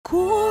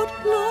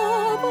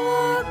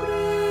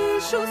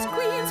precious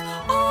queens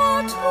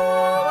are true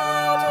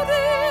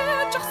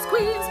outrageous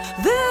queens.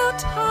 Their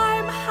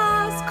time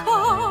has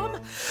come.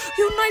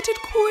 United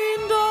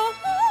Queendom.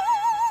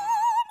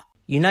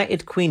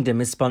 United Queendom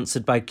is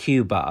sponsored by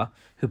Q Bar,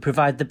 who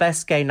provide the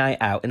best gay night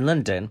out in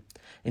London.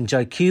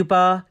 Enjoy Q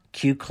Bar,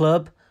 Q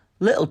Club,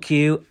 Little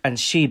Q and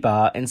She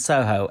Bar in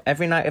Soho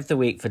every night of the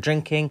week for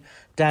drinking,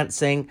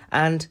 dancing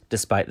and,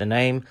 despite the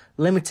name,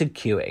 limited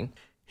queuing.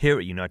 Here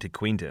at United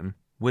Queendom,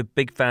 we're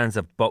big fans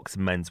of box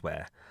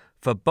menswear.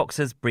 For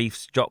boxers,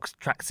 briefs, jocks,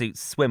 tracksuits,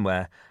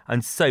 swimwear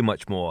and so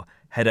much more,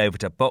 head over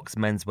to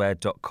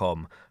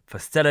boxmenswear.com for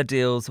stellar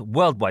deals,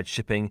 worldwide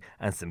shipping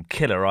and some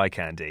killer eye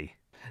candy.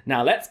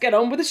 Now let's get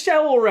on with the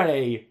show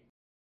already.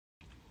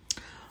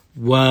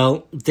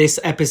 Well, this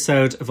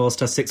episode of All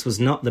Star 6 was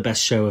not the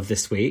best show of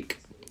this week.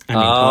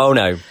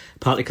 No.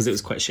 Partly because it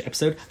was quite a shit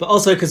episode, but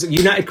also because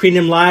United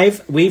Queendom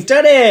Live, we've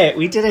done it!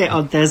 We did it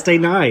on Thursday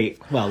night.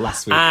 Well,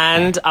 last week.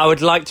 And I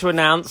would like to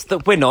announce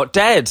that we're not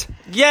dead.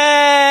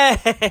 Yay!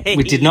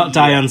 We did not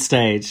die on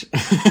stage.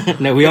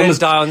 No, we almost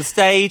didn't die on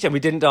stage and we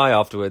didn't die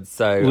afterwards.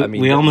 So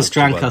we almost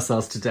drank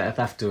ourselves to death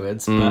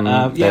afterwards.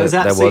 But it was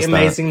an absolutely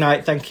amazing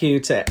night. Thank you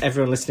to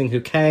everyone listening who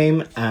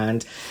came,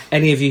 and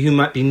any of you who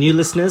might be new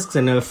listeners, because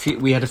I know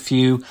we had a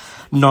few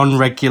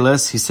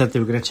non-regulars who said they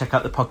were going to check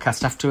out the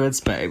podcast afterwards,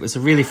 but it was a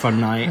really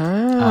fun night.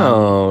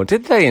 Oh,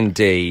 did they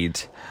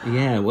indeed?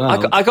 Yeah, well,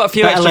 I got a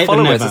few extra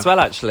followers as well,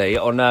 actually,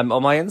 on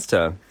my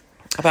Insta.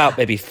 About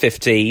maybe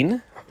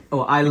 15.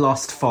 Oh, I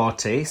lost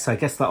 40, so I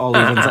guess that all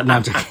evens out. No,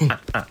 I'm joking.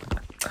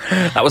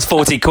 That was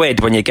 40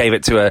 quid when you gave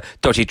it to a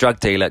dodgy drug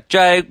dealer.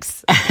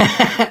 Jokes!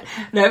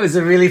 No, it was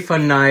a really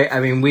fun night. I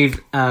mean, we've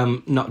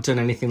not done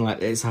anything like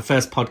this. It's our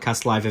first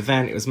podcast live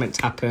event. It was meant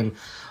to happen,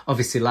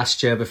 obviously,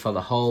 last year before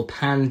the whole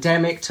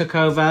pandemic took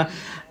over.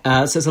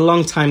 So it's a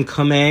long time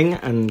coming,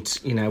 and,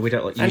 you know, we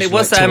don't usually and it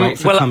was, like to wait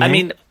for coming. I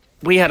mean,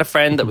 we had a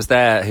friend that was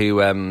there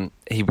who,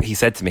 he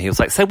said to me, he was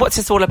like, so what's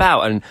this all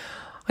about? And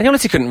I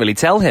honestly couldn't really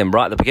tell him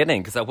right at the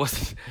beginning, because I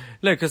wasn't...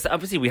 No, because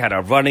obviously we had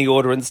our running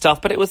order and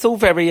stuff, but it was all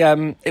very...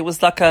 It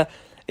was like a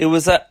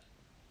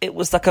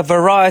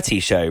variety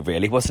show,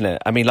 really, wasn't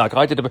it? I mean, like,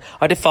 I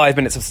did 5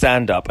 minutes of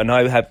stand-up, and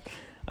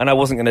I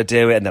wasn't going to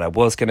do it, and then I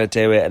was going to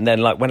do it, and then,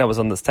 like, when I was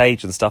on the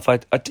stage and stuff, I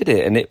did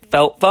it, and it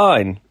felt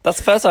fine. That's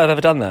the first time I've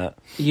ever done that.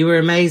 You were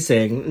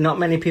amazing. Not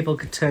many people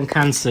could turn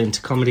cancer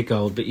into comedy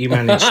gold, but you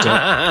managed it.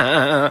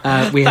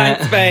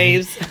 Thanks,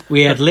 babes.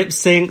 We had lip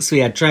syncs, we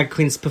had drag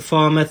queens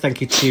performer.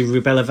 Thank you to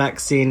Rubella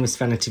Vaccine, Miss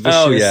Vanity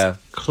Vicious,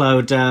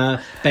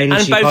 Cloda, Bain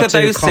and both of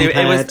those two,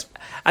 Compared.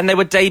 and there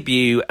were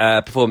debut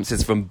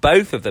performances from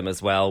both of them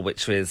as well,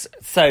 which was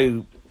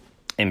so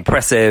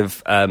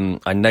impressive.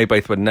 I know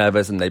both were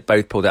nervous and they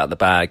both pulled out the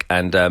bag,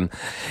 and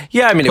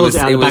it was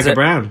a bag of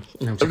brown.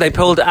 No, they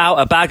pulled out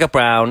a bag of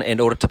brown in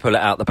order to pull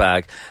it out the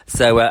bag.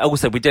 So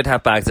also we did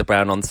have bags of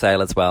brown on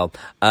sale as well,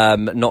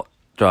 not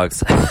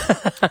drugs.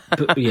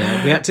 But,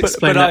 yeah, we had to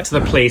explain that to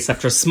the police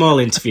after a small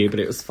interview, but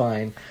it was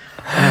fine.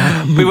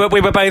 We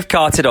were both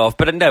carted off,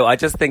 but no, I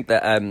just think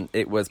that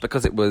it was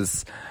because it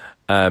was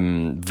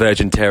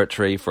virgin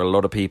territory for a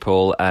lot of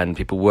people, and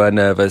people were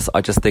nervous.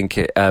 I just think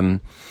it,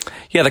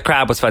 the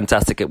crowd was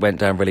fantastic. It went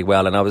down really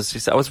well, and I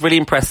was really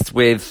impressed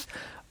with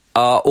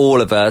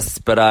all of us.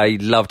 But I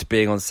loved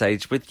being on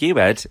stage with you,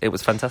 Ed. It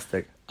was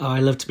fantastic. Oh, I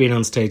loved being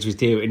on stage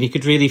with you, and you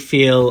could really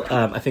feel.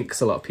 I think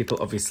because a lot of people,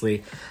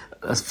 obviously,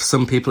 for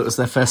some people, it was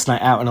their first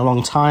night out in a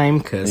long time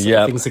because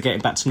things are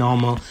getting back to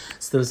normal.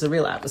 So there was a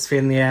real atmosphere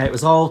in the air. It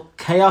was all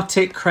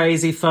chaotic,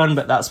 crazy fun,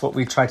 but that's what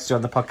we try to do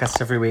on the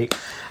podcast every week.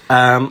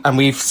 And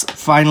we've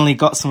finally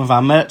got some of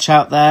our merch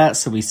out there.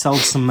 So we sold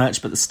some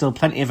merch, but there's still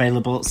plenty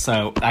available.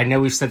 So I know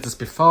we've said this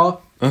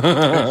before.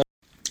 It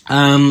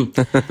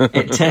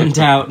turned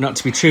out not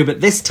to be true,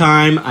 but this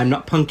time I'm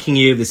not punking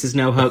you. This is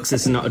no hoax.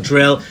 This is not a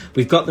drill.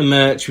 We've got the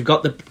merch. We've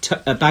got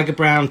the bag of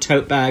brown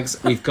tote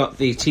bags. We've got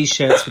the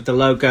t-shirts with the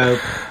logo,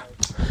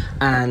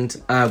 and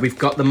we've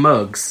got the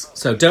mugs.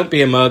 So don't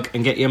be a mug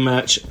and get your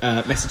merch.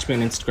 Message me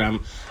on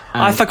Instagram.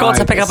 I forgot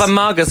to pick up a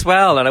mug as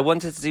well, and I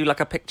wanted to do like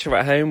a picture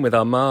at home with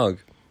our mug.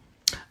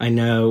 I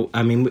know.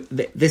 I mean,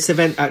 this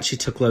event actually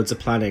took loads of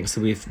planning, so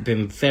we've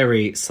been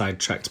very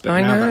sidetracked. But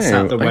now that's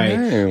out the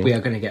way, we are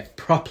going to get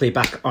properly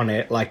back on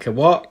it, like a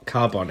what?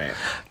 Carbonnet.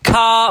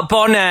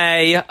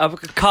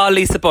 Carbonnet.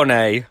 Carly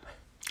Simone.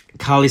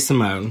 Carly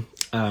Simone.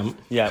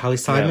 Carly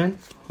Simon?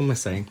 Yeah. What am I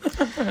saying?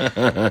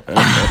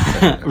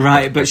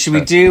 Right, but should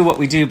we do what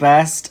we do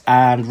best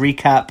and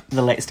recap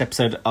the latest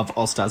episode of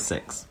All Stars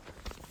 6?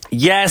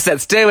 Yes,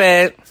 let's do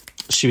it.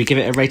 Should we give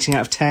it a rating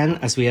out of 10,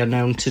 as we are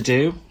known to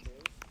do?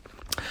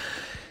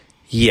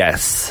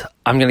 Yes,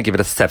 I'm going to give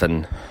it a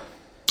 7.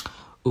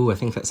 Ooh, I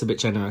think that's a bit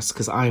generous,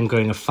 because I'm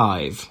going a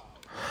 5.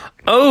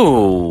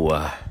 Oh,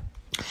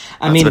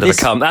 that's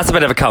a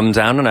bit of a come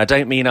down, and I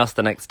don't mean us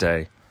the next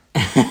day.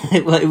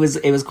 Well, it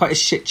was quite a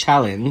shit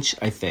challenge,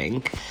 I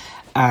think.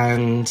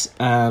 And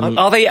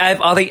are they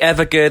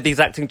ever good? These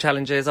acting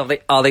challenges do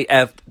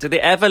they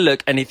ever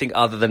look anything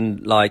other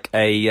than like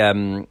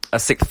a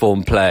sixth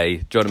form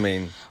play? Do you know what I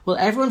mean? Well,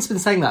 everyone's been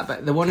saying that,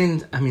 but the one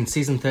in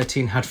season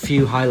 13 had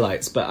few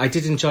highlights. But I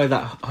did enjoy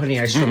that Honey,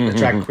 I Shrunk the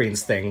Drag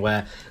Queens thing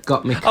where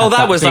got me. Oh,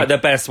 that was like the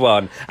best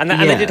one, and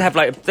they did have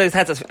like those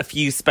had a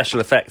few special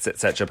effects,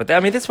 etc. But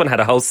this one had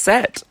a whole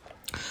set.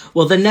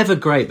 Well, they're never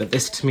great, but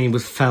this to me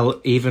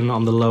felt even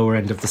on the lower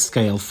end of the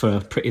scale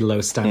for pretty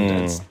low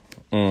standards.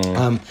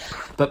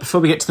 But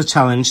before we get to the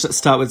challenge, let's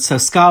start with, so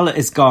Scarlett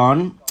is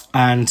gone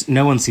and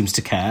no one seems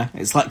to care.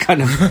 It's like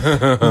kind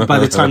of by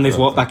the time they've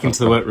walked back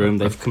into the workroom,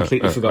 they've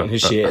completely forgotten who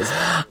she is.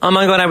 Oh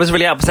my God, I was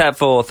really upset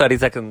for 30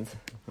 seconds.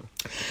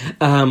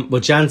 Well,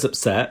 Jan's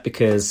upset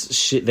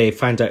because they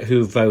found out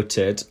who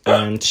voted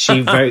and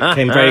she came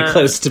very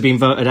close to being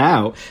voted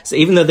out. So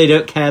even though they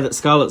don't care that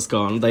Scarlett's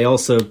gone, they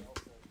also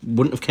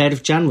wouldn't have cared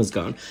if Jan was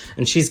gone.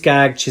 And she's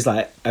gagged. She's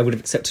like, I would have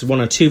accepted 1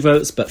 or 2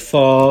 votes, but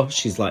 4.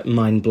 She's like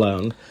mind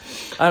blown.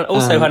 And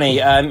also, honey,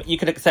 you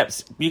could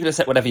accept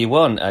whatever you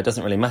want. It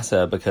doesn't really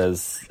matter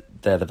because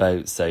they're the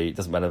votes, so it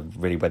doesn't matter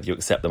really whether you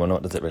accept them or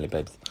not, does it really,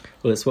 babes?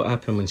 Well, it's what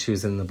happened when she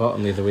was in the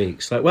bottom the other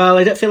week. She's like, well,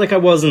 I don't feel like I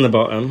was in the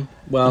bottom.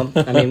 Well,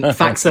 I mean,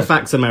 facts are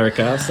facts,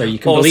 America, so you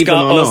can believe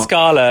them or not.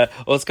 Scarlett,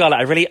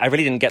 I really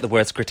didn't get the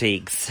worst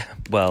critiques.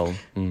 Well,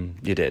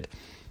 you did.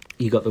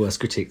 You got the worst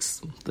critiques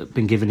that have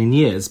been given in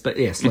years, but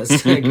yes,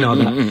 let's ignore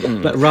that.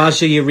 But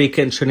Raja,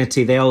 Eureka and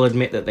Trinity, they all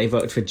admit that they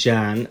voted for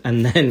Jan,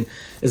 and then,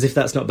 as if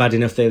that's not bad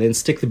enough, they then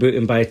stick the boot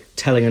in by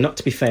telling her not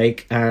to be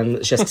fake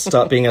and she has to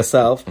start being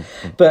herself.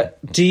 But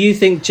do you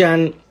think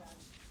Jan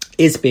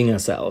is being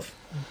herself?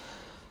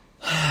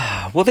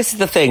 Well, this is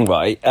the thing,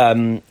 right?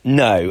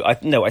 No,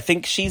 I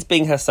think she's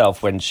being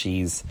herself when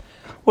she's...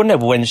 Well, no,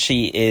 but when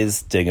she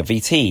is doing a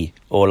VT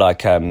or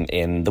like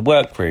in the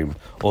workroom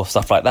or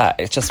stuff like that,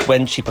 it's just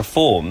when she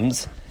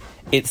performs,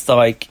 it's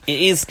like it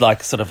is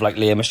like sort of like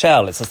Lea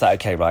Michele. It's just like,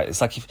 okay, right.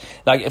 It's like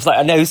if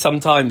I know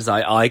sometimes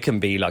I can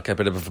be like a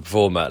bit of a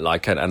performer,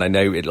 like, and I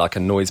know it like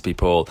annoys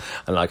people,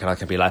 and like, and I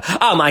can be like,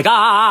 oh my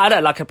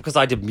God, like, because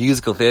I did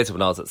musical theatre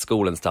when I was at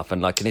school and stuff,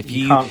 and like, and if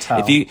you go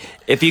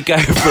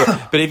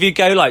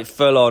like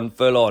full on,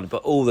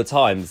 but all the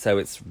time, so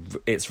it's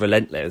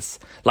relentless.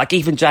 Like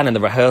even Jan in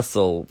the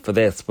rehearsal for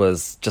this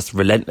was just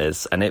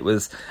relentless, and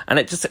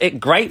it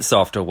grates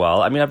after a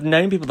while. I mean, I've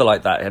known people that are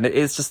like that, and it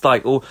is just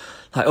like all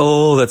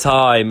the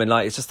time, and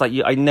like it's just like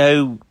I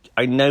know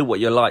what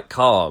you're like,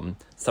 calm,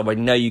 so I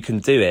know you can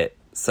do it.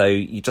 So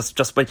you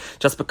just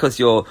because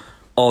you're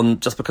on,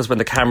 just because when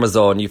the camera's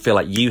on, you feel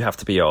like you have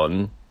to be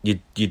on.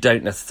 You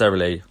don't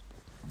necessarily.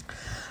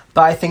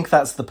 But I think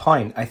that's the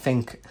point. I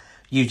think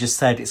you just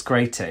said it's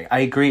grating.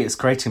 I agree it's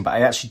grating, but I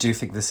actually do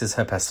think this is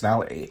her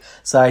personality.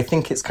 So I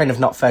think it's kind of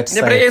not fair to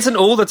say... but it isn't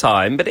all the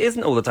time. She's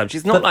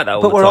not like that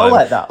all the time. But we're all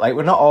like that. Like,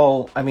 we're not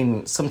all... I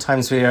mean,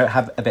 sometimes we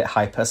have a bit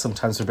hyper,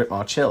 sometimes we're a bit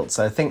more chilled.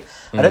 So I think...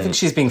 I don't think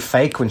she's being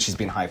fake when she's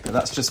being hyper.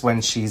 That's just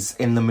when she's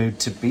in the mood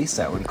to be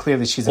so. And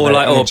clearly she's a very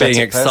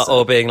energetic person.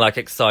 Or being, like,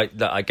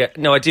 excited. I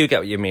do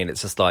get what you mean.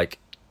 It's just like...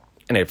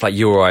 You know, if like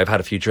you or I have had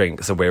a few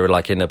drinks and we were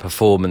like in a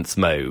performance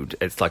mode,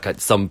 it's like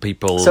some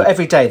people. So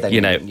every day, then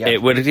you know, yeah.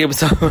 It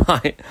was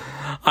like,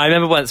 I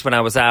remember once when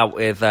I was out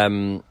with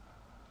it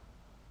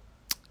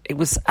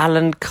was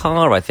Alan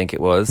Carr, I think it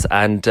was,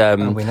 and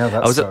we know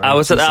that story. I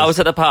was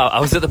at the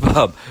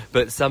pub,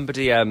 but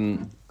somebody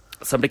came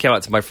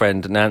up to my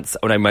friend Nancy.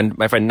 Oh no,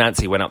 my friend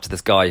Nancy went up to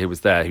this guy who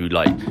was there, who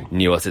like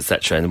knew us,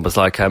 etc., and was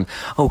like, "Oh,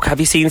 have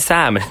you seen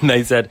Sam?" And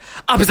they said,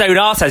 "Up his own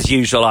arse as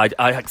usual, I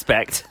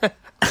expect."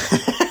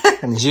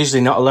 And he's usually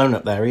not alone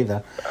up there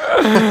either.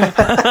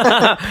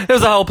 There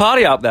was a whole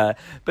party up there.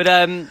 But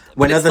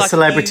when other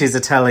celebrities are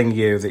telling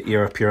you that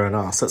you're up your own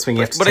arse, that's when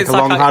you have to take a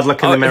long, hard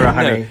look in the mirror,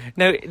 honey.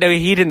 No,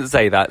 he didn't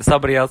say that.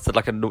 Somebody else said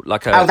like a.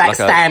 Oh, that's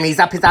Sam. He's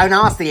up his own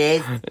arse. He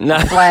is. No,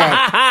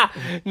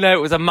 no, it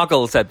was a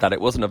muggle said that.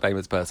 It wasn't a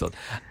famous person.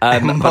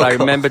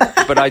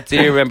 But I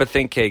do remember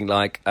thinking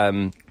like.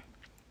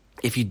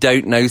 If you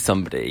don't know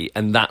somebody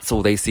and that's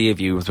all they see of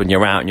you is when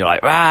you're out and you're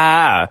like,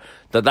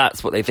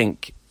 that's what they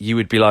think you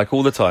would be like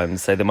all the time.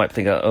 So they might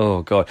think,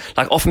 oh God.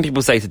 Like often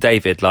people say to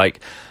David, like,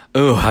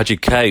 oh, how'd you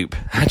cope?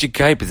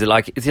 Is he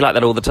like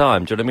that all the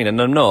time? Do you know what I mean?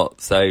 And I'm not.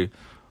 So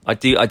I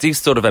do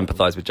sort of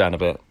empathise with Jan a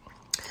bit.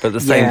 But at the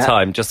same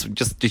time, just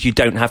you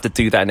don't have to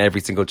do that in every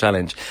single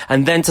challenge.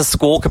 And then to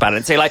squawk about it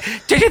and say like,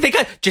 did you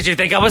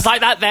think I was like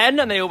that then?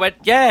 And they all went,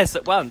 yes,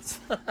 at once.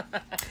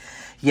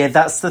 Yeah,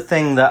 that's the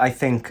thing that I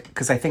think,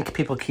 because I think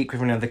people keep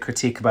giving her the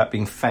critique about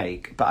being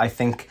fake, but I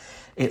think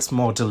it's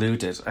more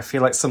deluded. I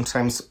feel like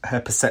sometimes her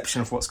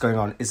perception of what's going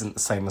on isn't the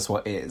same as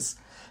what is.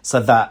 So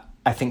that,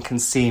 I think, can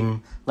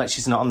seem like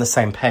she's not on the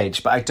same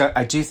page. But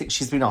I do think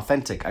she's been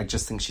authentic. I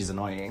just think she's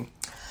annoying.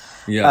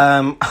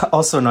 Yeah.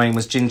 Also annoying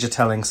was Ginger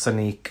telling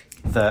Sonique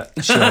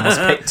that she almost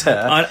picked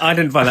her. I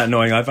didn't find that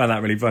annoying. I found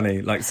that really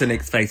funny. Like,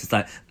 Sonique's face is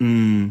like,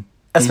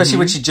 Especially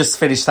when she just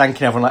finished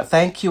thanking everyone, like,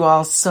 thank you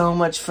all so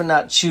much for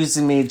not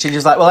choosing me.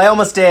 Ginger's like, well, I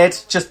almost did.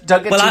 Just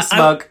don't get too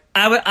smug.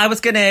 I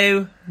was going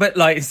to, but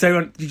like,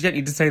 so you don't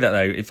need to say that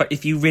though.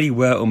 If you really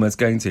were almost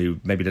going to,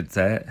 maybe don't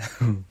say it.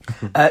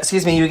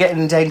 Excuse me, you were getting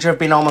in danger of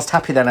being almost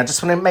happy then. I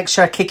just want to make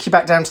sure I kick you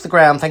back down to the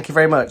ground. Thank you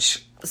very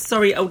much.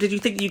 Sorry, did you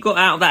think you got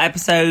out of that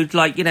episode,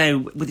 like, you know,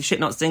 with the shit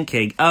not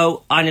stinking?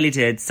 Oh, I nearly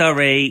did.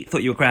 Sorry,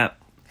 thought you were crap.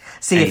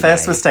 See, your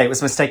first mistake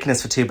was mistaking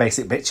us for two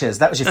basic bitches.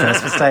 That was your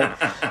first mistake.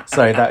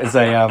 Sorry, that is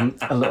a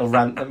little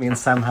rant that me and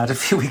Sam had a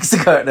few weeks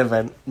ago at an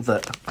event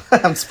that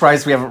I'm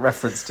surprised we haven't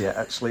referenced yet,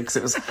 actually, because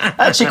it was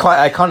actually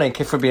quite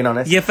iconic, if we're being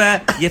honest. Your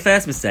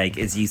first mistake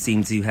is you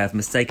seem to have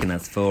mistaken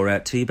us for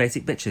two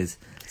basic bitches.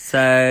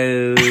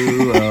 So,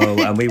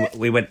 and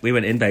we went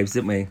in, babes,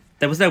 didn't we?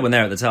 There was no one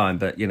there at the time,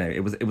 but you know,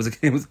 it was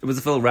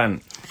a full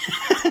rant.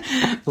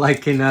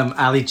 Like in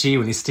Ali G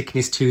when he's sticking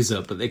his twos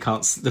up, but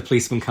the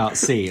policeman can't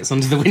see. It's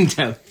under the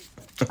window.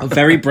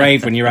 Very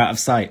brave when you're out of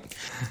sight.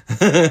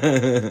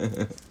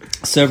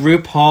 So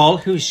RuPaul,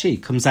 who is she,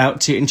 comes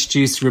out to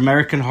introduce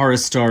American Horror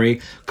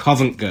Story,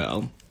 Covent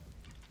Girl.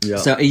 Yeah.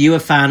 So are you a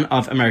fan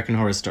of American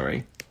Horror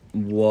Story?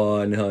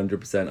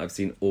 100%. I've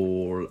seen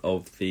all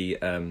of the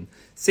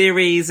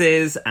series,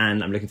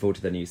 and I'm looking forward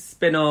to the new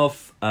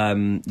spin-off.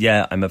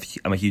 Yeah, I'm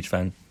a huge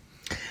fan.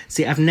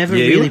 See, I've never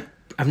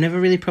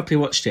really properly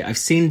watched it. I've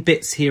seen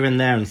bits here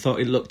and there and thought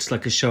it looked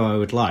like a show I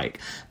would like,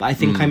 but I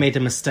think I made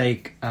a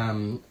mistake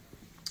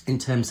in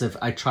terms of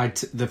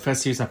the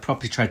first series I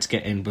properly tried to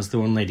get in was the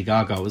one Lady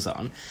Gaga was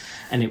on,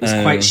 and it was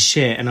quite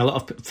shit, and a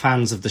lot of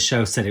fans of the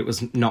show said it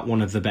was not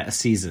one of the better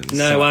seasons.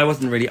 No, so I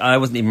wasn't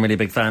even really a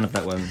big fan of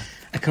that one.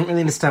 I couldn't really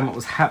understand what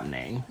was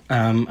happening.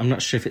 I'm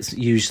not sure if it's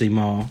usually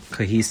more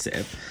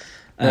cohesive.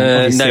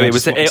 No, it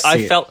was.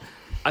 I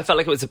felt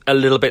like it was a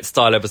little bit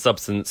style over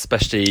substance,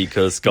 especially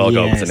because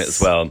Gaga was in it as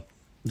well.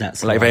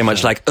 That's like very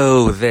much like,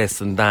 oh,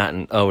 this and that,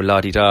 and oh,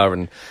 la-di-da,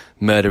 and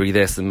murdery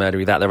this and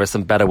murdery that. There are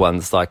some better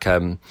ones, like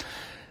any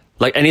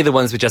of the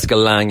ones with Jessica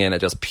Lange in are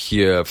just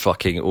pure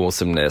fucking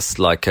awesomeness.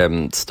 Like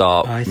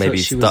start. I thought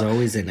she was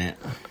always in it.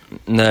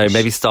 No,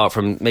 maybe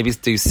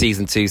do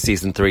season 2,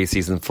 season 3,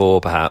 season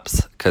 4, perhaps,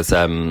 because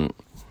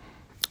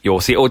you'll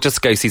see, or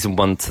just go season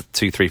 1,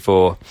 2, 3,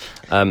 4.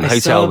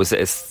 Hotel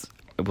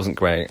it wasn't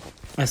great.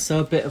 I saw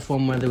a bit of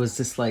one where there was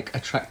this like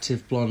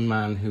attractive blonde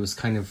man who was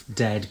kind of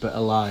dead but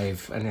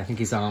alive, and I think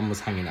his arm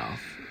was hanging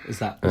off. Was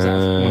that one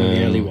of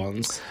the early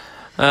ones?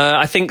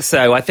 I think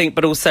so.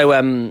 But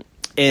also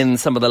in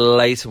some of the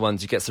later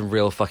ones, you get some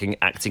real fucking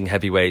acting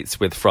heavyweights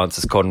with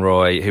Frances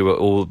Conroy, who are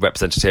all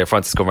represented here.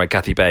 Frances Conroy,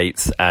 Kathy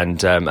Bates, and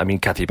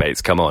Kathy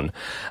Bates, come on,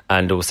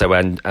 and also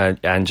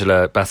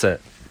Angela Bassett.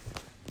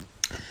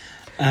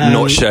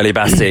 Not Shirley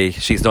Bassey.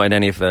 She's not in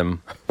any of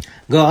them.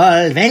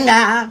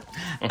 Goldfinger.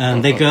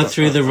 And they go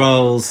through the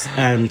roles,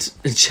 and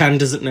Chan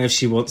doesn't know if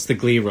she wants the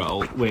Glee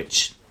role,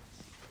 which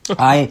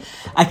I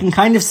can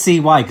kind of see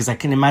why, because I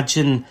can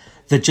imagine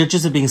the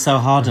judges are being so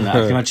hard on it. I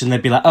can imagine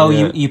they'd be like, "Oh,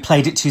 you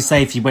played it too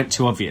safe. You went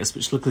too obvious,"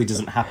 which luckily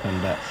doesn't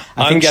happen. But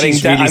I'm getting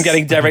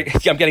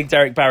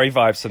Derek Barry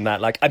vibes from that.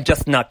 Like, I'm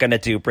just not going to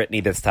do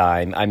Britney this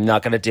time. I'm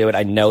not going to do it.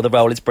 I know the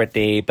role is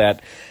Britney,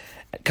 but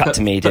cut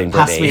to me doing Britney.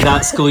 Pass me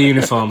that school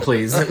uniform,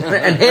 please,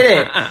 and hit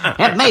it.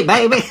 Hit me,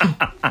 baby.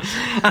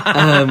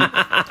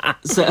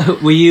 So,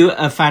 were you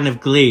a fan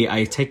of Glee?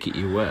 I take it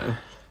you were.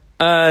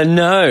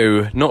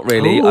 No, not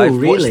really. Oh,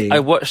 really? I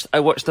watched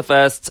the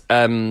first.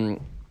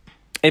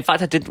 In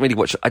fact, I didn't really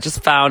watch it. I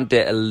just found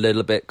it a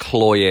little bit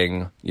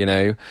cloying, you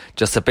know,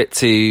 just a bit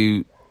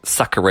too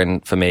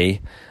saccharine for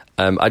me.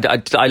 I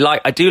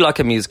do like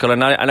a musical,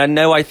 and I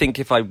know I think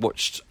if I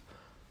watched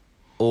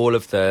all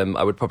of them,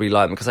 I would probably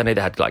like them, because I know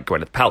they had like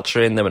Gwyneth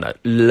Paltrow in them,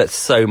 and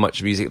so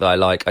much music that I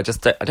like. I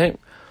don't,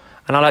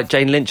 and I like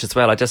Jane Lynch as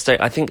well. I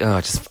think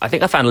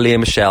I found Lea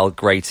Michele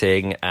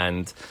grating,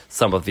 and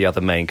some of the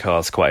other main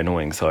cast quite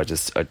annoying. So I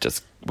just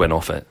went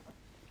off it.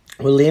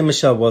 Well, Lea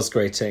Michele was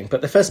grating,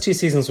 but the first 2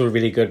 seasons were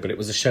really good, but it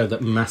was a show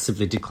that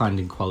massively declined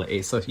in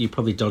quality, so you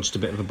probably dodged a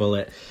bit of a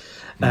bullet.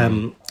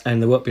 And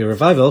there won't be a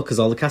revival because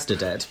all the cast are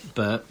dead.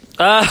 But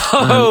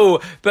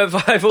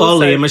but I've also...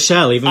 Lea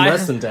Michele, even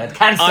worse than dead.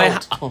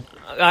 Cancelled.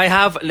 I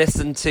have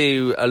listened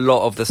to a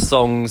lot of the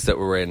songs that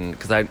were in,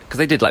 because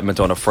they did like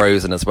Madonna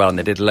Frozen as well, and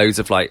they did loads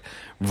of like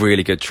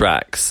really good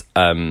tracks.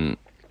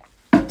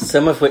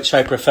 Some of which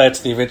I prefer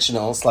to the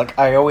originals. Like,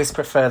 I always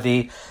prefer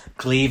the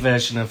Glee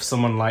version of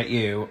Someone Like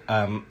You,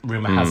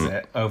 rumour has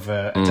it,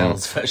 over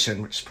Adele's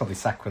version, which is probably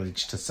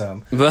sacrilege to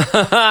some.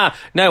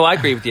 No, I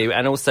agree with you.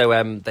 And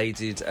also, they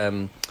did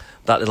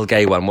that little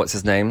gay one. What's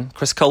his name?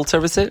 Chris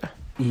Coulter, is it?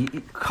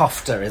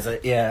 Kofta, is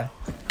it? Yeah.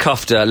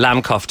 Kofta,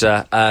 Lamb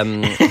Kofta.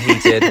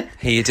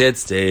 He did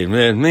Stay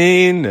With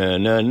Me, no,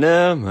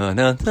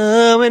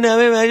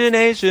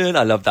 imagination.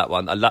 I love that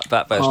one. I love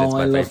that version. It's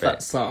my favourite. I love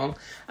that song.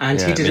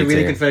 And he did a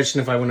really good version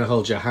of I Want to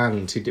Hold Your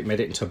Hand. He made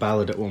it into a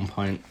ballad at one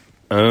point.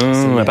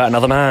 About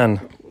another man.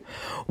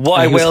 He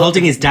was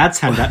holding his dad's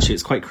hand, actually.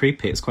 It's quite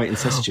creepy. It's quite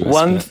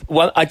incestuous.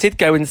 One, I did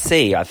go and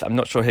see, I'm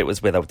not sure who it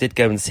was with, I did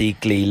go and see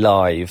Glee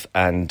live,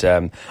 and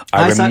I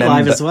remember...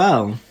 live as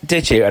well.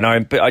 Did you?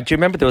 And do you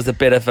remember there was a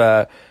bit of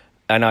a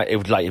it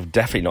would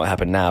definitely not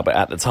happen now, but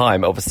at the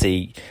time,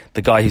 obviously,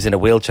 the guy who's in a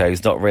wheelchair,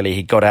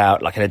 he got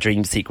out like in a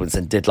dream sequence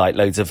and did like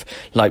loads of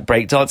like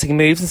breakdancing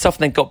moves and stuff,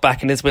 and then got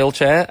back in his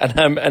wheelchair,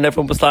 and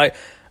everyone was like,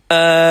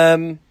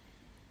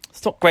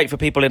 it's not great for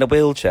people in a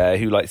wheelchair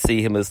who like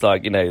see him as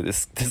like,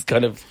 this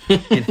kind of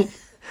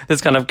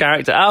this kind of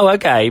character. Oh,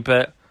 okay,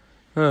 but.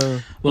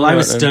 Well, I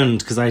was stunned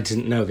because I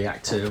didn't know the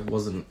actor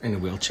wasn't in a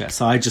wheelchair,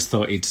 so I just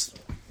thought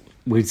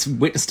we'd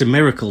witnessed a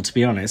miracle, to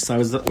be honest.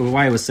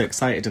 Why I was so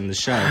excited in the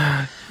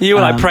show. You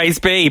were like, praise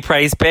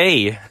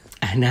be.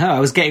 I know, I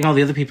was getting all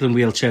the other people in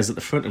wheelchairs at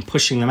the front and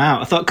pushing them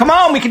out. I thought, come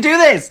on, we can do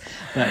this!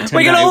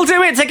 We can all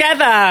do it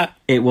together!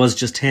 It was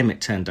just him, it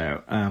turned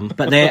out.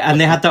 But they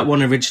had that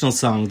one original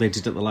song they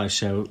did at the live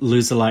show,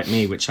 Loser Like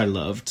Me, which I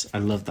loved. I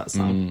loved that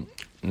song.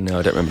 No,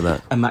 I don't remember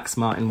that. A Max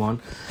Martin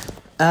one.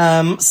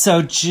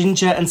 So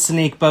Ginger and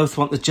Sonique both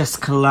want the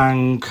Jessica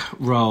Lange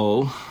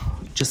role.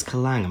 Jessica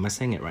Lange, am I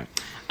saying it right?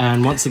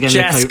 And once again,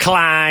 Jessica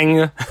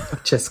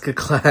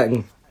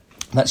Klang.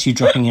 That's you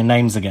dropping your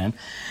names again.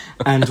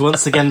 And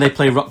once again, they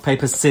play rock,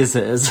 paper,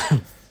 scissors.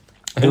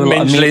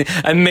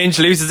 And Minge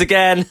loses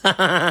again.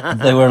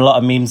 There were a lot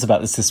of memes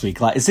about this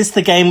week. Like, is this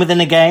the game within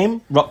a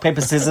game? Rock,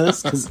 paper,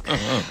 scissors? But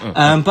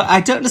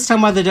I don't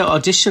understand why they don't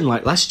audition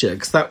like last year,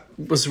 because that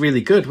was really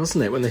good,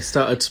 wasn't it, when they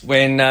started?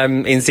 When,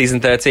 in season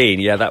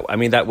 13, yeah,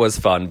 that was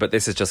fun, but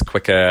this is just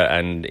quicker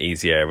and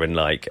easier, and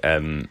like,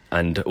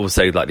 and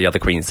also, like, the other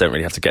queens don't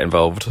really have to get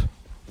involved.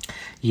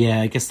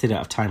 Yeah, I guess they don't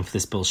have time for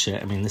this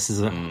bullshit. I mean, this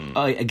is,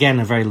 again,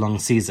 a very long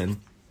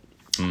season.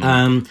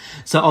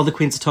 So all the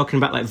queens are talking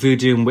about like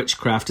voodoo and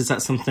witchcraft. Is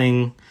that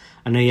something?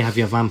 I know you have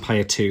your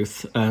vampire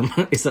tooth.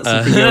 Is that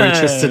something you're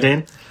interested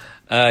in?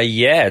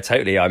 Yeah,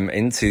 totally. I'm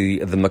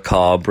into the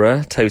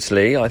macabre.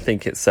 Totally. I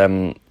think it's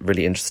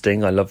really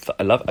interesting. I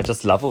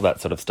just love all that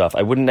sort of stuff.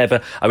 I would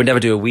never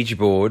do a Ouija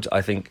board.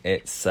 I think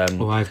it's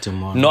I've done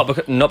one. Not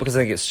because I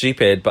think it's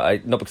stupid,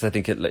 but not because I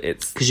think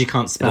it's because you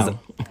can't spell.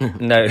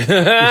 No,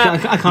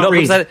 I can't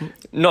read.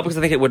 Not because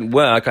I think it wouldn't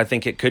work. I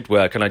think it could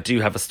work, and I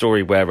do have a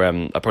story where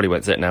I probably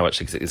won't say it now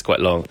actually because it's quite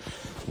long.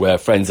 Where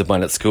friends of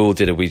mine at school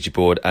did a Ouija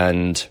board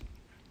and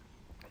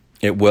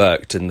it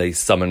worked, and they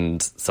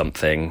summoned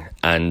something,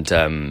 and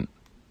I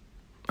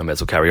may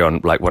as well carry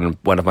on. Like one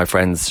of my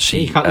friends,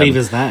 you can't leave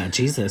us there,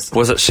 Jesus.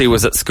 She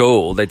was at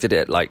school. They did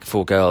it like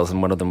 4 girls,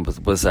 and one of them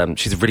was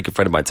she's a really good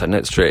friend of mine, so I know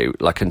it's true.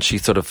 Like, and she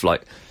sort of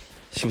like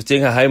she was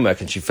doing her homework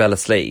and she fell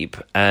asleep,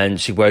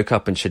 and she woke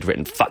up and she'd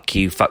written "fuck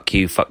you, fuck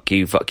you, fuck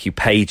you, fuck you"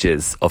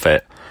 pages of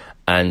it,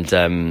 and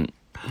didn't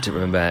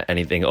remember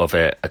anything of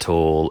it at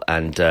all.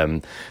 And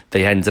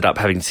they ended up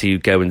having to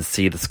go and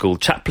see the school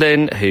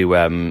chaplain,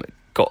 who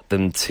got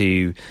them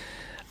to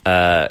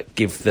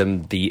give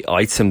them the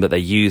item that they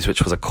used,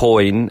 which was a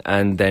coin,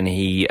 and then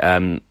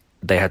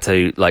they had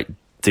to like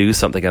do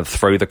something and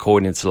throw the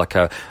coin into like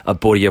a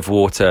body of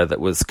water that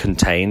was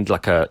contained,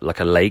 like a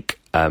lake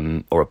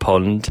or a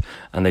pond,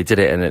 and they did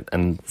it,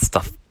 and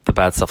the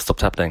bad stuff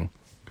stopped happening.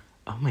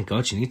 Oh my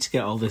god, you need to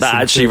get all this.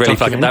 That really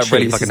fucking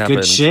happened.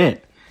 Good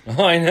shit.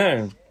 I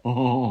know.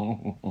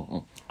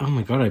 Oh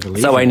my god, I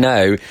believe. So I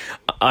know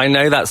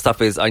that stuff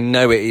is. I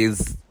know it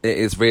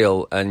is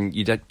real, and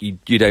you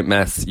don't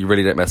mess. You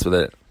really don't mess with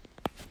it.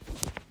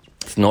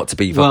 It's not to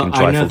be fucking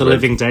trifled. I know the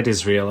living dead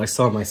is real. I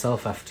saw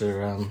myself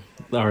after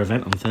our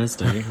event on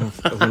Thursday.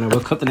 When I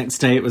woke up the next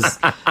day, it was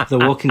The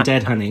Walking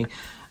Dead, honey.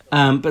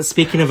 But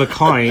speaking of a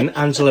coin,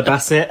 Angela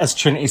Bassett, as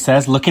Trinity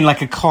says, looking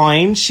like a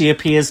coin, she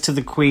appears to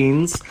the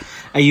queens.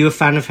 Are you a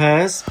fan of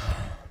hers?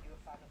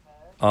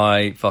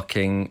 I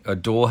fucking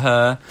adore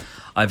her.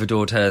 I've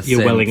adored her since...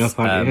 You're welling up,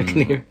 aren't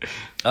you?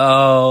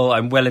 Oh,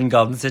 I'm welling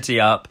Garden City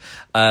up.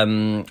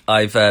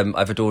 I've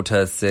adored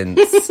her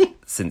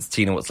since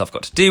Tina What's Love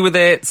Got to Do with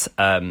It.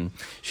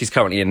 She's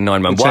currently in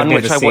 911,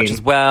 which I watch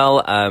as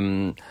well.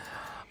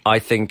 I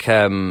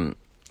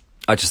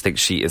just think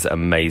she is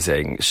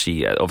amazing.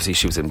 She obviously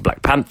she was in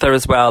Black Panther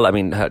as well. I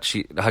mean, her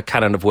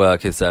canon of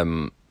work is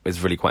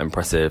really quite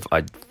impressive.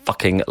 I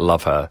fucking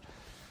love her.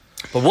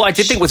 But what I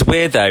did think was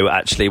weird, though,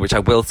 actually, which I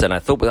will say, and I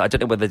don't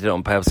know whether they did it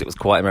on purpose, it was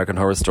quite American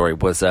Horror Story,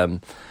 was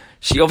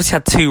she obviously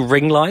had 2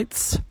 ring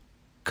lights,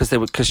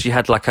 because she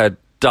had like a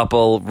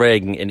double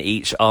ring in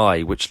each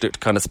eye, which looked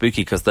kind of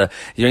spooky, because you're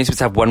only supposed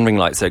to have 1 ring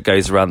light, so it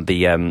goes around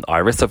the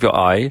iris of your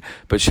eye,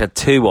 but she had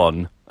 2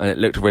 on, and it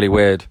looked really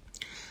weird.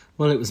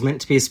 Well, it was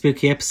meant to be a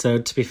spooky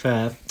episode, to be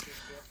fair.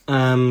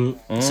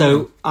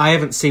 So I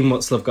haven't seen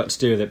What's Love Got to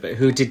Do with It, but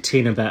who did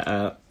Tina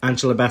better,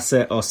 Angela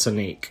Bassett or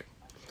Sonique?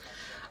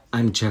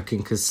 I'm joking,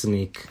 because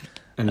Sonique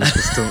and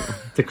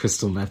the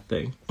crystal meth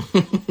thing.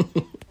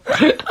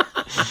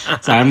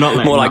 So I'm not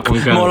letting that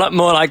one go.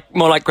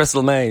 More like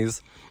Crystal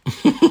Maze.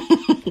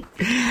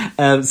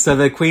 So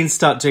the queens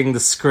start doing the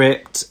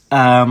script.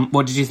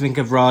 What did you think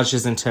of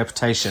Raj's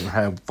interpretation,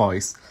 her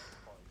voice?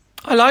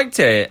 I liked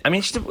it. I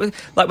mean, she did,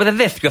 like with a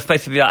lisp, you're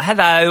supposed to be like,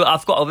 "Hello,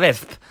 I've got a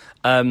lisp."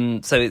 So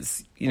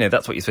it's,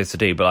 that's what you're supposed to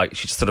do. But like,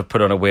 she just sort of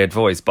put on a weird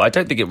voice. But I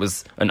don't think it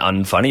was an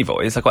unfunny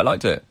voice. I quite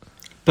liked it.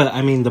 But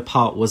I mean, the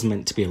part was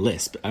meant to be a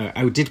lisp.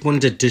 I did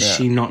wonder, does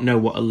she not know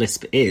what a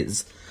lisp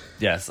is?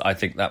 yes, I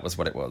think that was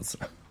what it was.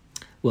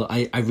 Well,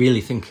 I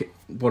really think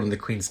one of the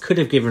queens could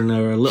have given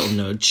her a little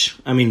nudge.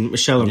 I mean,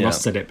 Michelle and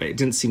Ross said it, but it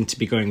didn't seem to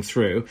be going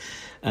through.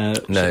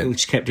 No.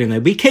 She kept doing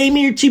that. We came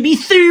here to be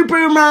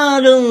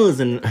supermodels,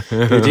 and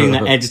they're doing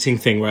that editing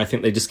thing where I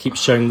think they just keep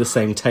showing the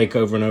same take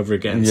over and over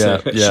again. So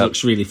she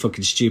looks really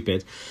fucking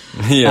stupid.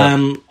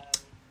 Yeah.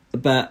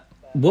 But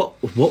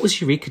what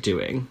was Eureka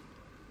doing?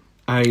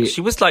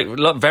 She was like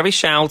very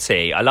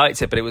shouty. I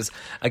liked it, but it was,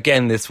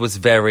 again, this was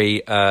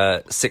very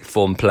sixth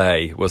form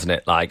play, wasn't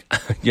it? Like,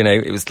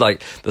 it was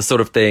like the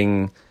sort of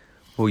thing.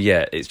 Well,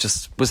 yeah,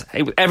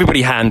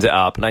 everybody hammed it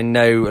up, and I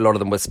know a lot of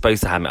them were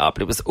supposed to ham it up,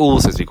 but it was all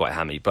supposed to be quite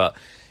hammy. But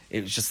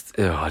it was just,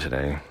 I don't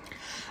know.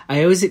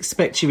 I always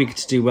expect Eureka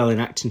to do well in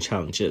acting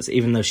challenges,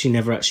 even though she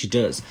never actually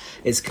does.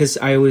 It's because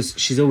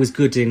she's always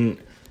good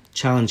in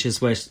challenges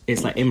where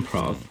it's like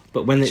improv,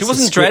 but when she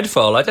wasn't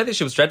dreadful. I don't think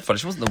she was dreadful.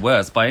 She wasn't the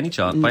worst by any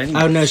chance.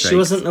 Oh no, she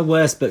wasn't the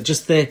worst, but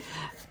just the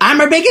 "I'm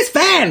her biggest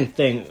fan"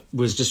 thing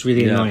was just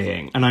really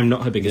annoying, and I'm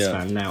not her biggest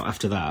fan now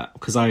after that,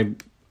 because I'm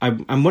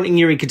wanting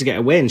Eureka to get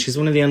a win. She's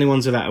one of the only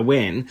ones without a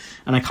win,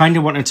 and I kind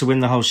of want her to win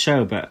the whole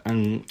show, but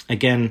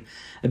again,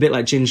 a bit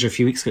like Ginger a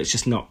few weeks ago, it's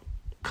just not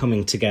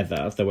coming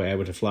together the way I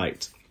would have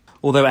liked.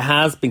 Although it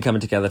has been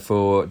coming together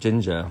for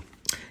Ginger.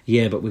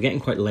 Yeah, but we're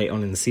getting quite late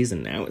on in the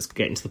season now. It's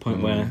getting to the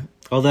point where,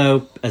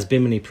 although, as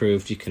Bimini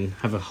proved, you can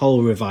have a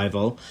whole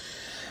revival.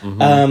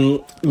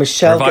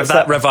 Michelle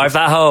revive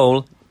that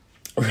hole.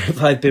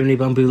 Revive Bimini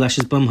Bamboo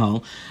Lash's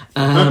bumhole.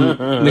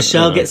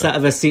 Michelle gets out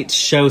of her seat to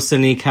show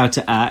Sonique how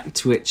to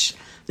act, which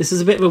this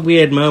is a bit of a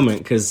weird moment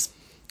because,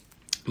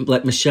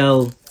 like,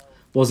 Michelle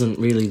wasn't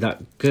really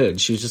that good.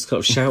 She was just kind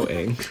of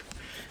shouting.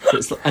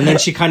 And then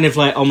she kind of,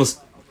 like, almost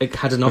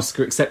had an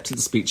Oscar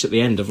acceptance speech at the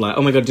end of like,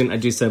 oh my god, didn't I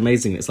do so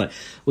amazing? It's like,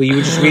 well, you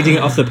were just reading it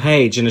off the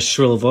page in a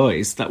shrill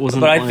voice. That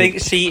wasn't. But I think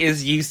she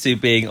is used to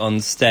being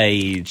on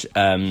stage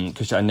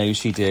because I know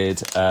she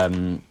did.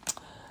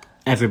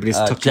 Everybody's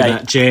talking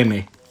about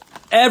Jamie.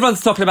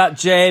 Everyone's talking about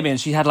Jamie, and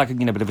she had like a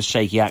bit of a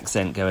shaky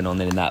accent going on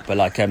in that. But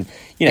like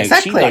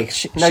exactly.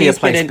 Know your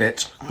place,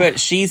 bitch. But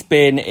she's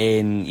been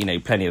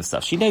in plenty of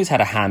stuff. She knows how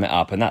to ham it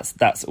up, and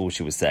that's all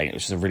she was saying. It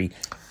was just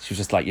she was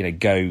just like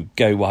go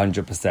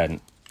 100%.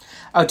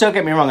 Oh, don't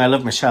get me wrong, I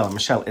love Michelle, and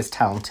Michelle is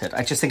talented.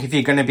 I just think if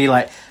you're going to be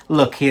like,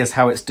 look, here's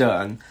how it's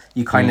done,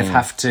 you kind of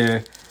have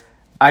to...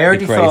 I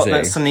already thought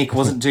that Sonique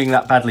wasn't doing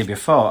that badly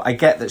before. I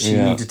get that she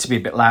needed to be a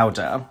bit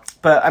louder.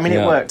 But, I mean,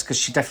 it worked, because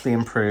she definitely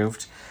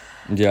improved.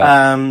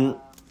 Yeah.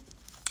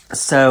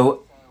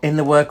 So, in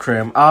the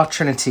workroom, are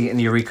Trinity and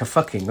Eureka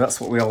fucking?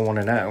 That's what we all want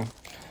to know.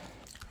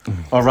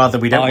 Or rather,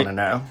 we don't want to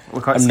know.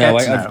 We're quite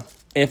scared to know.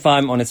 If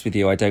I'm honest with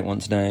you, I don't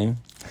want to know.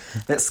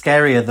 It's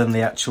scarier than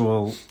the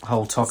actual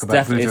whole talk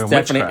about voodoo and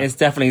witchcraft. It's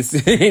definitely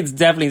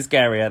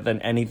scarier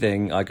than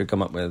anything I could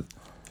come up with.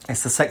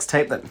 It's the sex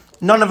tape that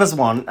none of us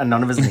want and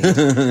none of us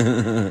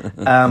need.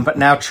 But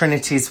now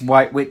Trinity's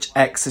White Witch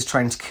ex is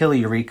trying to kill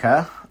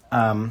Eureka.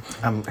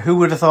 Who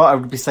would have thought I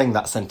would be saying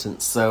that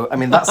sentence? So, I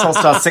mean, that's All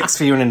Star 6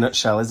 for you in a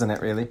nutshell, isn't it,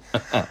 really?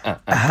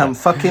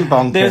 Fucking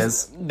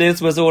bonkers.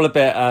 This was all a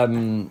bit, I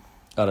don't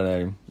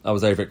know, I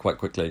was over it quite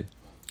quickly.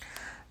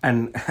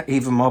 And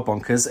even more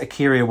bonkers,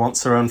 Akira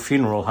wants her own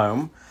funeral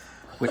home,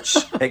 which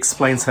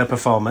explains her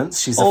performance.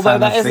 She's a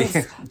fan of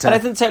the... That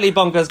isn't totally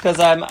bonkers, because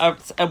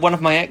one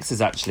of my exes,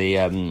 actually,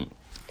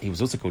 he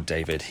was also called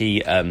David,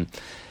 he owned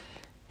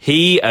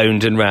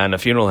and ran a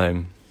funeral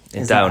home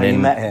down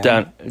in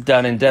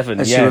Devon.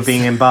 As you were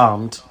being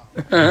embalmed.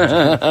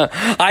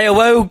 I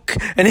awoke,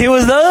 and he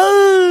was...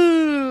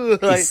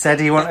 He said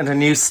he wanted a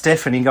new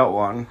stiff, and he got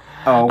one.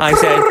 Oh.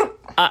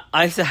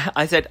 I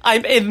said,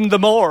 I'm in the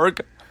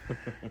morgue.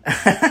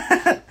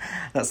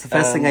 That's the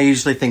first thing I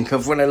usually think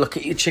of when I look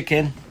at your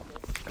chicken.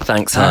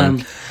 Thanks,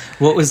 hon.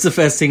 What was the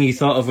first thing you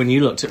thought of when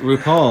you looked at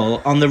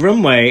RuPaul on the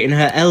runway in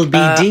her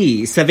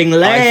LBD, serving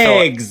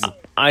legs?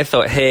 I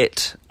thought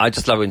hit. I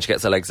just love when she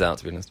gets her legs out,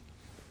 to be honest.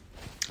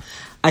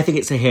 I think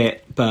it's a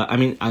hit, but I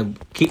mean, I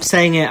keep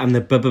saying it, I'm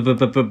the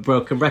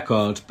broken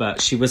record,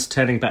 but she was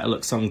turning Better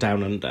Looks on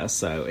Down Under,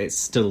 so it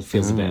still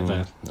feels a bit of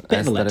a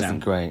letdown. That isn't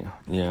great,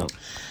 yeah.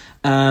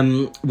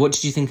 What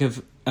did you think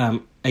of...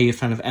 are you a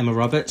fan of Emma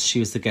Roberts? She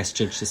was the guest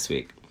judge this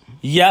week.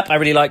 Yep, I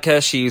really like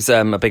her. She's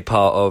a big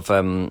part of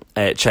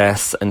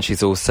AHS, and she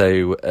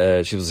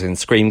was in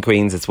Scream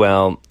Queens as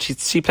well.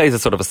 She plays a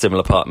sort of a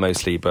similar part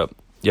mostly, but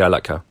yeah, I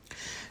like her.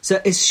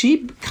 So is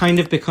she kind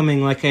of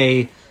becoming like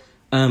a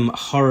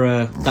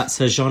horror, that's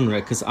her genre?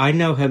 Because I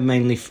know her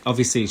mainly,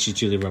 obviously she's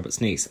Julia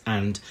Roberts' niece,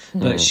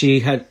 but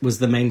she was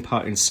the main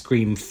part in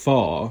Scream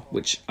 4,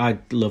 which I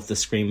love the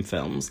Scream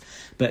films.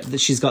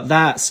 But she's got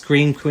that,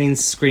 Scream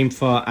Queens, Scream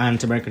 4,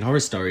 and American Horror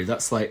Story.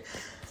 That's like...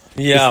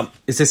 Yeah.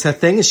 Is this her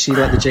thing? Is she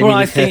like the Jamie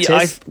Lee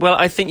Curtis?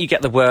 I think you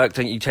get the work,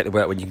 don't you? You take the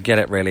work when you can get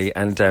it, really.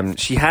 And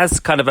she has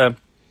kind of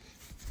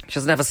she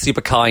doesn't have a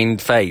super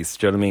kind face,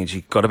 do you know what I mean?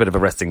 She's got a bit of a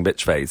resting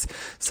bitch face.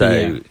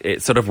 So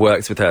it sort of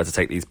works with her to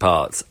take these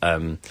parts.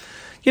 I'd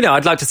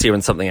like to see her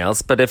in something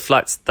else, but if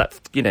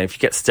you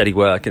get steady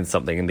work in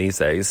something in these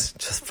days,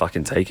 just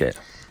fucking take it.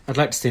 I'd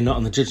like to say not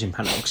on the judging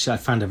panel, because I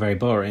found her very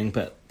boring,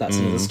 but that's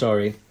another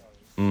story.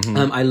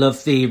 I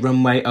love the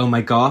runway Oh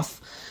My Goth.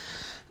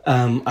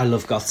 I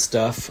love goth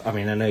stuff. I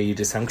mean, I know you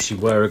did, Sam, because you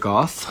were a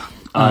goth.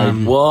 I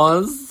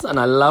was, and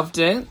I loved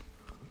it.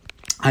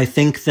 I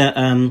think that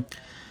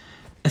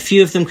a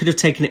few of them could have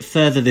taken it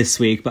further this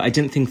week, but I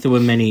didn't think there were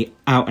many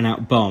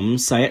out-and-out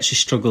bombs. So I actually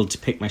struggled to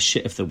pick my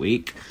shit of the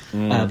week.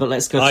 But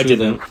let's go through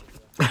them.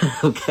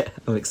 Okay,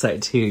 I'm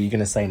excited to hear what you're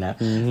going to say now.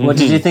 What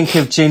did you think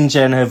of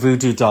Ginger and her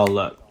voodoo doll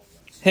look?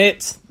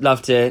 Hit.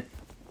 Loved it.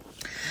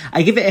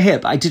 I give it a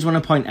hit, but I did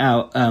want to point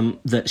out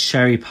that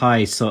Sherry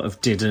Pie sort of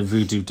did a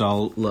voodoo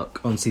doll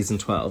look on season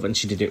 12, and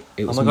she did it.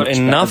 It was oh my god,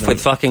 enough with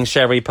fucking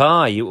Sherry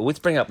Pie. You always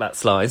bring up that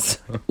slice.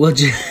 Well,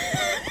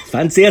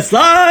 fancy a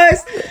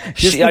slice?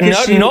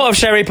 Not of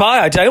Sherry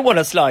Pie. I don't want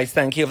a slice,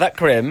 thank you, of that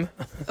crim.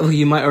 Well,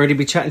 you might already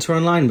be chatting to her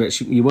online,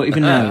 but you won't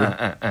even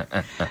know.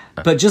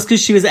 But just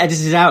because she was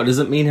edited out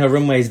doesn't mean her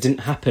runways didn't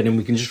happen and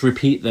we can just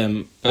repeat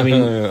them. I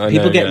mean,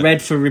 people get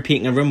red for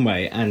repeating a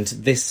runway, and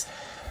this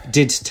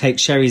did take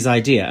Sherry's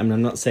idea. I mean,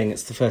 I'm not saying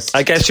it's the first.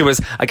 I guess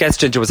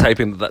Ginger was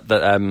hoping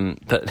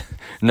that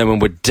no one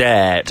would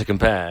dare to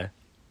compare.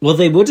 Well,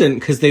 they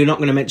wouldn't, because they were not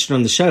going to mention it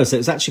on the show, so it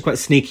was actually quite a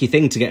sneaky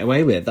thing to get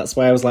away with. That's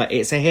why I was like,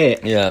 it's a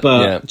hit.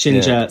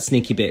 Ginger,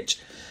 sneaky bitch.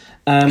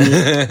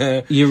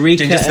 Eureka,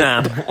 Ginger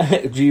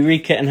snap.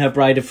 Eureka and her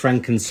Bride of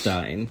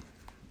Frankenstein.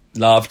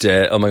 Loved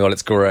it. Oh my god,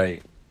 it's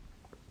great.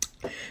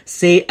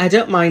 See, I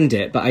don't mind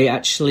it, but I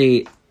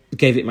actually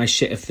gave it my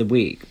shit of the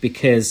week,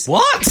 because...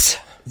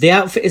 What? The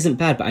outfit isn't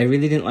bad, but I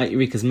really didn't like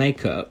Eureka's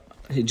makeup.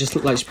 It just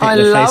looked like she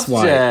painted her face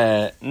white.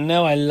 It.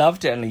 No, I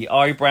loved it. And the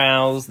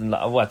eyebrows. And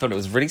I thought it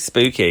was really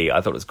spooky.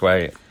 I thought it was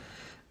great.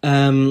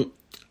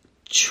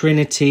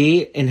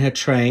 Trinity in her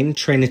train.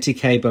 Trinity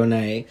K.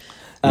 Bonet.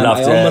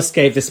 Loved it. I almost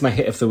gave this my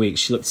hit of the week.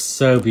 She looked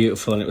so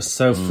beautiful and it was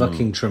so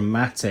fucking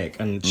dramatic.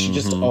 And she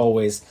just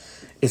always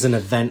is an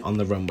event on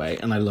the runway.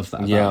 And I love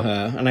that about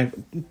her.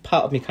 And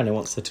part of me kind of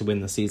wants her to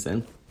win the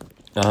season.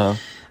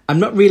 I'm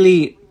not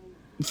really...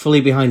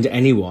 fully behind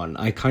anyone.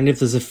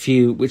 There's a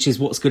few, which is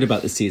what's good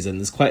about this season.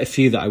 There's quite a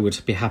few that I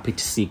would be happy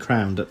to see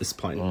crowned at this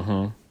point.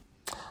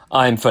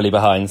 I'm fully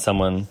behind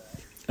someone.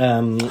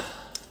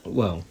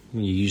 Well,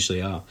 you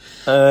usually are.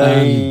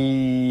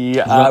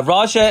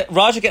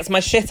 Raja gets my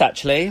shit,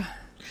 actually.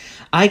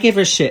 I gave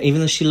her shit,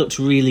 even though she looked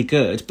really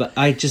good, but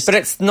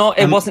it's not,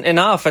 it wasn't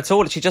enough at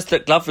all. She just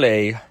looked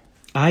lovely.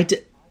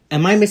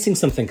 Am I missing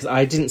something? Because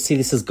I didn't see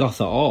this as goth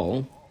at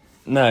all.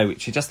 No,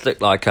 she just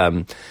looked like,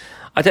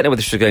 I don't know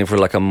whether she was going for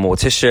like a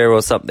Morticia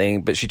or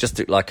something, but she just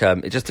looked like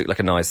it just looked like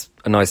a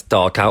nice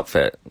dark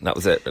outfit. That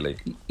was it, really.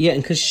 Yeah,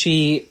 and because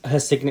her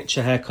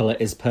signature hair colour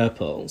is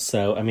purple,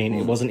 so I mean,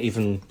 it wasn't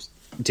even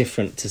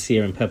different to see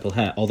her in purple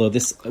hair. Although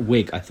this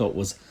wig I thought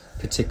was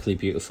particularly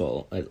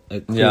beautiful.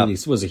 It clearly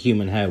was a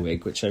human hair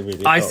wig, which I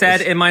really. I said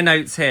in my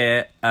notes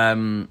here,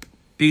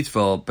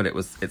 beautiful, but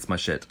it's my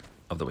shit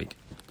of the week.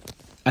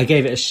 I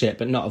gave it a shit,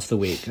 but not of the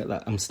week.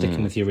 I'm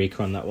sticking with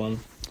Eureka on that one.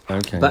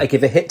 Okay. But I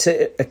give a hit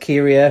to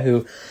A'keria,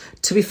 who,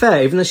 to be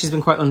fair, even though she's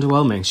been quite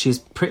underwhelming, she's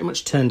pretty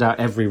much turned out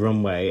every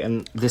runway,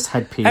 and this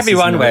headpiece every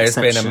runway has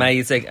been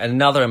amazing.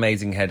 Another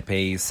amazing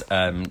headpiece.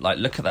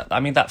 Look at that. I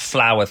mean, that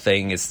flower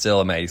thing is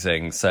still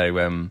amazing.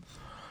 So,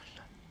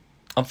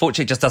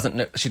 unfortunately,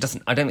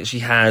 I don't think she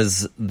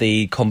has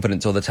the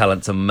confidence or the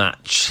talent to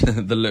match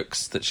the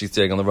looks that she's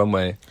doing on the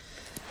runway.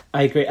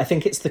 I agree. I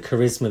think it's the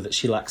charisma that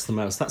she lacks the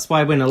most. That's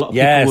why when a lot of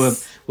people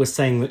were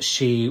saying that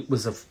she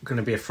was going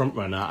to be a front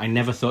runner, I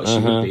never thought she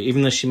would be.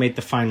 Even though she made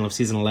the final of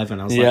season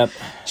 11, I was like,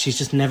 she's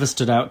just never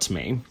stood out to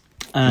me.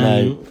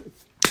 No.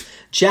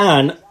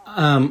 Jan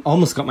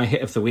almost got my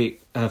hit of the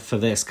week for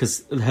this,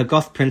 because her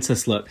goth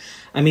princess look,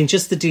 I mean,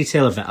 just the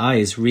detail of her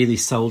eyes really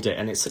sold it,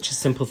 and it's such a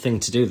simple thing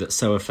to do that's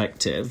so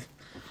effective.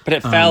 But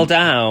it fell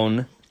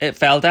down. It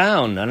fell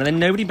down, and then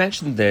nobody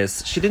mentioned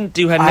this. She didn't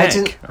do her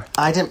neck.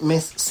 I didn't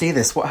see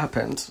this. What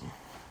happened?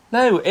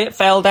 No, it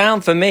fell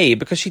down for me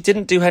because she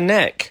didn't do her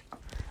neck.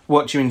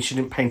 What do you mean she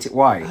didn't paint it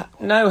white?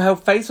 No, her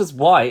face was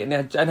white,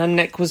 and her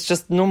neck was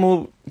just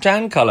normal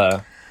Jan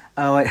colour.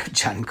 Oh,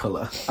 Jan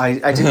colour. I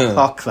didn't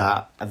clock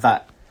that.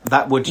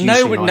 That would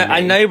usually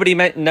annoy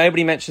me.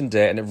 Nobody mentioned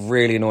it, and it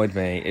really annoyed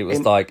me. It was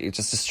it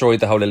just destroyed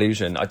the whole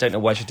illusion. I don't know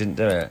why she didn't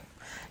do it.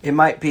 It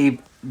might be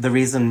the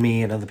reason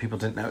me and other people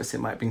didn't notice it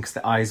might be because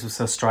the eyes were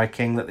so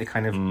striking that they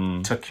kind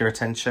of took your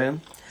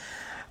attention.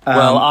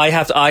 Well,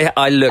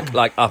 I look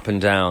like up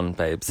and down,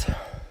 babes.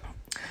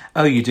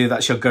 Oh, you do?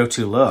 That's your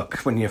go-to look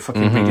when you're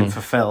fucking reading for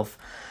filth.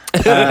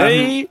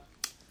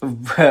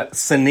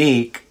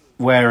 Sanique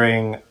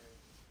wearing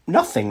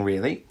nothing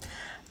really.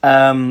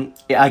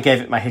 I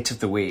gave it my hit of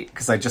the week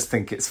because I just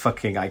think it's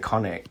fucking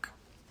iconic.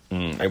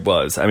 It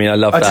was. I mean, I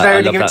love that. Did I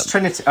already give it to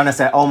Trinity?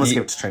 Honestly, I almost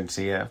gave it to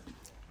Trinity, yeah.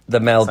 The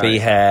Mel B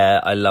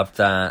hair, I loved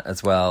that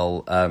as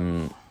well.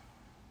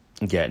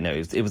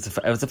 It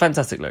was a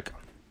fantastic look.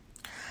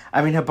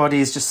 I mean, her body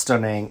is just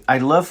stunning. I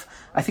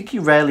think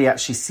you rarely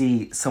actually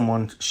see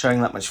someone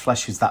showing that much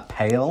flesh who's that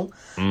pale.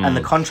 And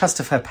the contrast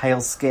of her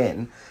pale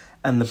skin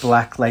and the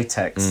black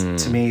latex,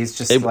 to me, is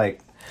just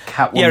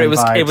Catwoman Yeah,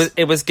 vibes.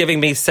 it was giving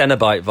me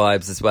Cenobite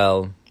vibes as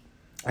well.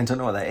 I don't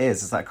know what that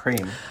is. Is that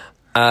cream?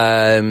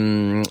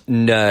 No,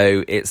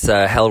 it's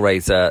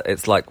Hellraiser.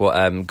 It's like what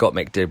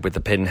Gottmik did with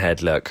the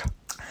Pinhead look.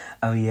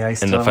 Oh yeah, I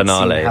still in the haven't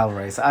finale. seen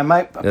Hellraiser. I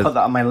might put that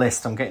on my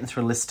list. I'm getting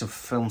through a list of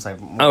films I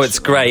haven't watched. Oh, it's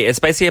great. It's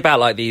basically about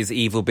like these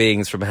evil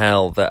beings from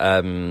hell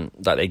that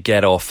they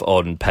get off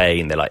on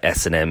pain. They're like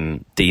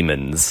S&M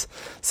demons.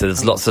 So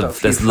there's lots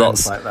of like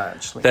that,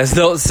 actually. there's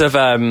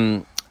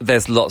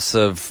lots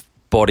of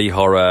body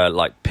horror,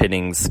 like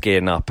pinning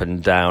skin up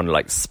and down,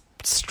 like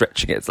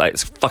stretching it. It's like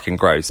it's fucking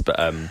gross, but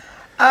I'm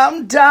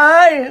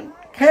dying.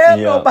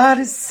 Can't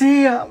nobody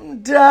see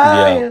I'm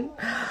dying.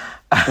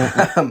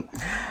 Yeah.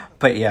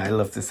 But yeah, I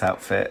love this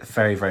outfit.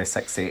 Very, very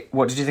sexy.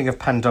 What did you think of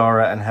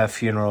Pandora and her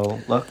funeral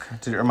look?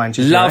 Did it remind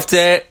you of Loved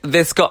your ex? it.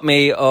 This got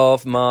me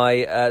off my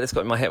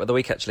hit of the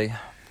week, actually.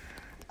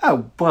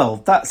 Oh, well,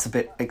 that's a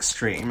bit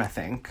extreme, I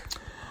think.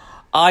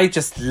 I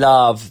just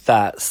love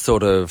that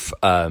sort of...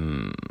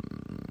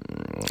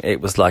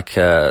 it was like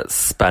a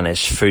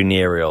Spanish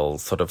funereal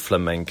sort of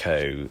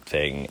flamenco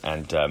thing,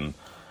 and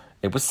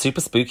it was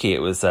super spooky. It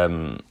was...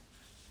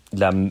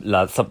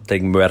 La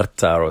something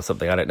muerta or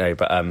something, I don't know,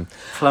 but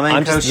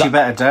flamenco she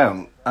better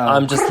don't.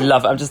 I'm just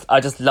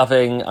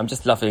loving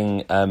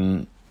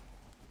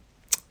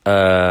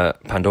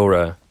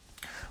Pandora.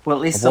 Well,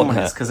 at least someone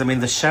is, because I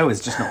mean the show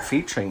is just not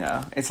featuring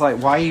her. It's like,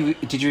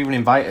 did you even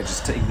invite her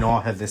just to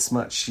ignore her this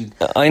much?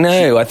 I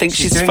know. I think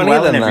she's doing funnier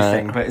well than and that.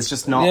 everything, but it's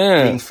just not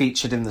being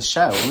featured in the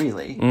show,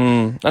 really.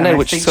 I know,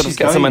 which sort of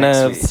gets on my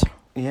nerves.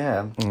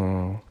 Yeah.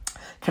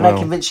 Can I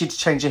convince you to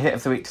change your hit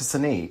of the week to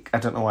Sonique? I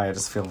don't know why, I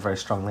just feel very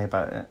strongly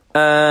about it.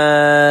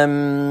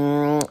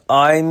 I'm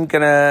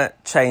going to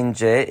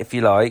change it, if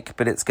you like,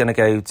 but it's going to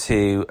go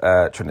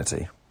to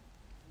Trinity.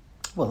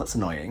 Well, that's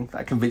annoying.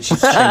 I convinced you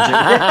to change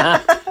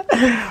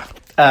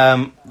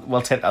it.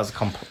 We'll take that as a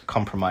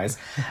compromise.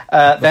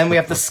 Then we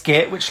have the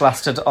skit, which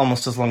lasted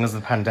almost as long as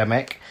the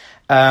pandemic.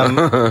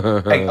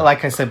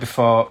 Like I said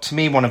before, to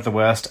me, one of the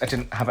worst. I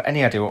didn't have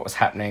any idea what was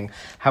happening.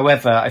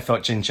 However, I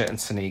thought Ginger and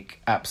Sonique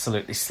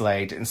absolutely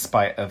slayed in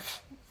spite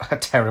of a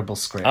terrible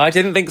script. I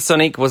didn't think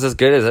Sonique was as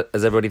good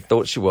as everybody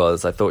thought she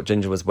was. I thought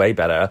Ginger was way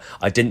better.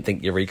 I didn't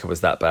think Eureka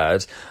was that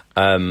bad.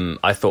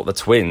 I thought the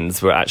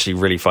twins were actually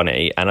really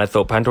funny, and I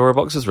thought Pandora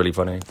Box was really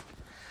funny.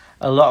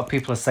 A lot of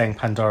people are saying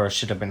Pandora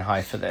should have been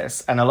high for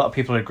this, and a lot of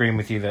people are agreeing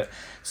with you that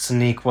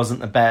Sonique wasn't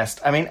the best.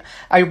 I mean,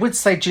 I would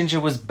say Ginger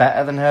was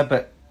better than her,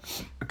 but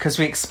because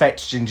we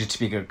expect Ginger to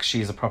be good because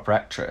she's a proper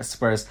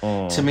actress, whereas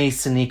to me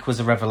Sonique was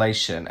a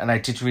revelation, and I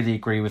did really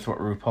agree with what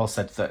RuPaul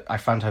said, that I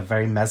found her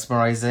very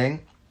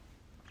mesmerising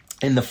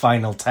in the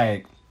final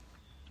take.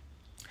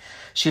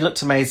 She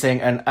looked amazing,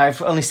 and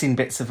I've only seen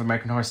bits of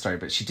American Horror Story,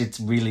 but she did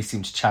really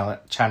seem to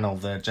channel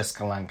the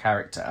Jessica Lange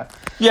character.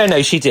 Yeah,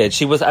 no, she did.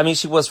 She was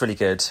really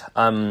good.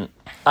 I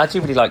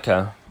do really like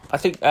her. I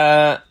think,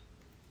 yeah,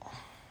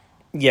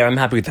 I'm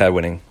happy with her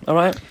winning. All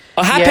right.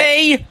 Oh,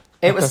 happy! Yeah.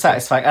 It was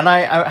satisfying, and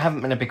I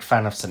haven't been a big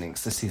fan of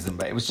Sonique's this season,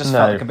 but it was just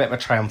felt like a bit of a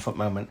triumphant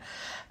moment.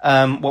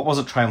 What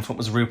wasn't triumphant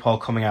was RuPaul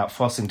coming out,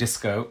 forcing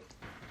disco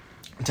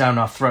down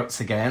our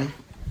throats again.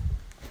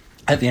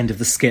 At the end of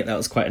the skit, that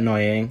was quite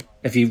annoying.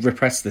 Have you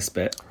repressed this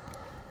bit?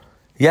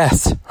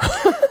 Yes.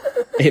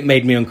 It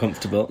made me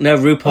uncomfortable. No,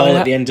 RuPaul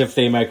at the end of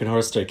the American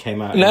Horror Story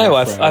came out. No,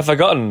 I've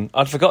forgotten.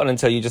 I'd forgotten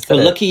until you just said it.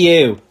 Well, look at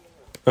you.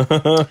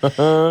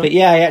 But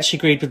yeah, I actually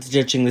agreed with the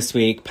judging this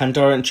week.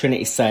 Pandora and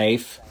Trinity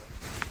safe.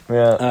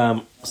 Yeah.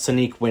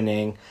 Sonique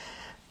winning.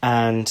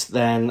 And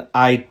then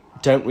I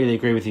don't really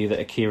agree with you that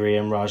Akira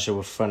and Raja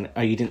were funny.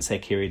 Oh, you didn't say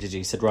Akira, did you?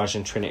 You said Raja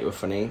and Trinity were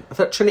funny. I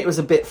thought Trinity was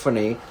a bit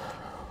funny.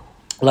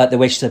 Like the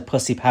way she said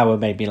pussy power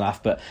made me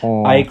laugh. But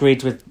I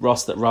agreed with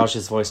Ross that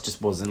Raja's voice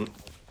just wasn't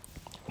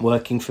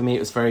working for me. It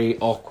was very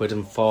awkward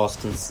and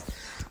forced and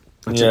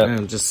I don't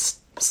know, just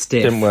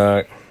stiff. Didn't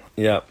work.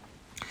 Yeah.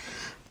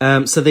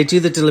 So they do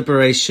the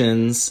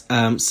deliberations.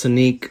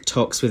 Sonique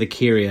talks with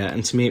Akira,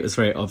 and to me it was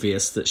very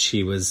obvious that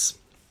she was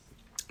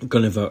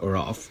going to vote her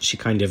off. She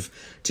kind of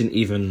didn't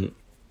even...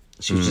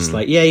 She was just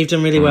like, yeah, you've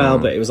done really well,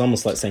 but it was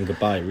almost like saying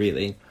goodbye,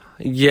 really.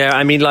 Yeah,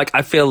 I mean, like,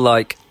 I feel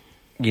like,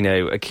 you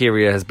know,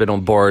 Akira has been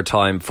on borrowed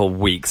time for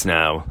weeks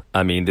now.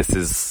 I mean, this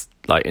is...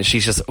 Like, and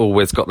she's just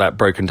always got that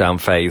broken down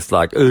face,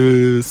 like,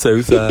 oh,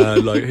 so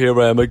sad, like, here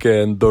I am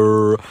again,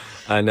 brr.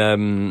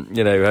 And,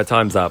 you know, her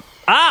time's up.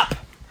 Up!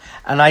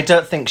 And I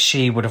don't think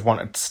she would have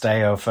wanted to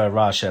stay over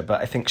Raja,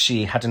 but I think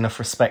she had enough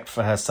respect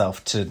for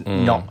herself to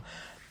not,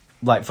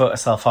 like, vote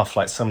herself off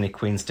like so many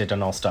queens did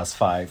on All Stars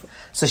 5.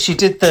 So she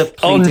did the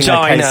pleading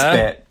her case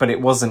bit, but it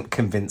wasn't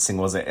convincing,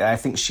 was it? I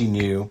think she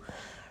knew.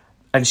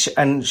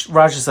 And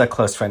Raja's her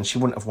close friend. She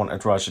wouldn't have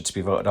wanted Raja to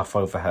be voted off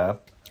over her.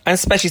 And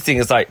especially seeing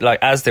as, like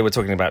as they were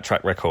talking about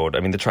track record,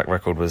 I mean, the track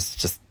record was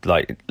just,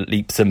 like,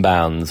 leaps and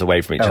bounds away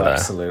from each other.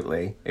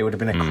 Absolutely. It would have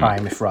been a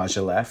crime if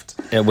Raja left.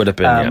 It would have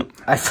been, yeah.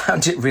 I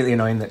found it really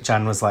annoying that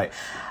Jan was like,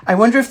 I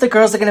wonder if the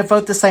girls are going to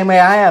vote the same way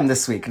I am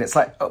this week. And it's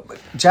like, oh,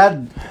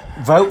 Jan,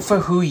 vote for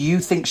who you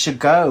think should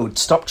go.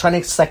 Stop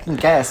trying to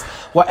second guess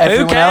what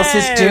everyone else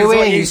is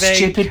doing, you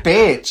stupid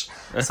bitch.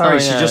 Sorry,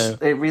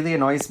 it really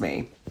annoys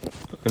me.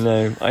 I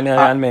know,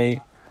 and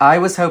me. I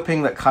was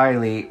hoping that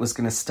Kylie was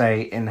going to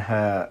stay in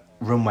her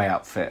runway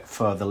outfit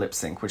for the lip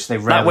sync, which they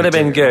rarely That would have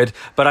been do. good,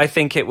 but I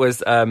think it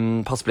was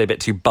possibly a bit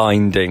too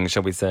binding,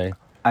 shall we say.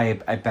 I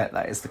bet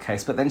that is the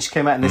case. But then she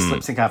came out in this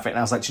lip sync outfit, and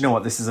I was like, do you know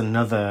what? This is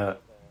another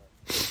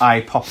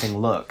eye-popping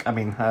look. I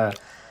mean, her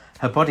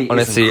body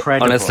is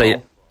incredible.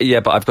 Honestly, yeah,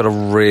 but I've got a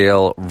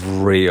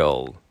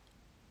real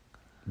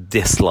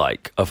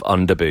dislike of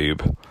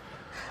underboob.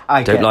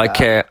 I don't like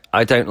it.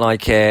 I don't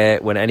like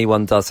it when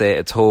anyone does it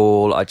at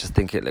all. I just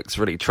think it looks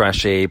really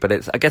trashy.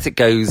 But I guess it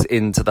goes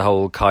into the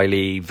whole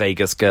Kylie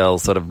Vegas girl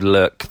sort of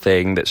look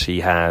thing that she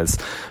has.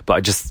 But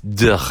I just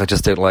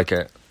don't like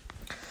it.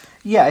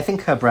 Yeah, I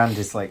think her brand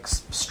is like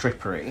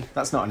strippery.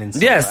 That's not an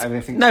insult. Yes,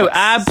 I think no,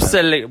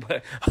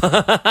 absolutely.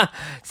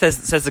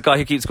 says the guy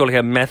who keeps calling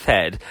her meth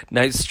head.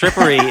 No,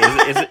 strippery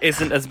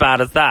isn't as bad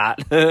as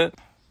that.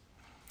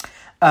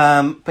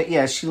 But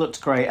yeah, she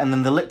looked great. And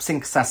then the lip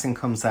sync assassin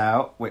comes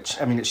out, which,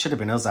 I mean, it should have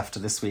been us after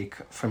this week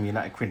from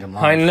United Kingdom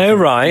Live. I know,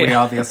 right? We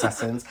are the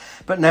assassins.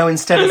 But no,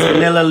 instead it's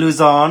Manila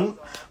Luzon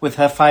with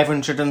her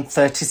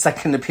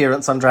 532nd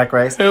appearance on Drag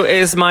Race. Who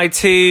is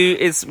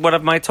one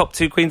of my top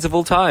 2 queens of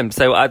all time.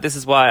 So this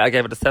is why I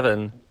gave it a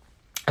 7.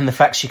 And the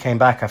fact she came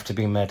back after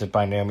being murdered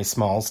by Naomi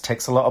Smalls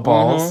takes a lot of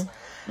balls.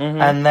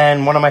 Mm-hmm. And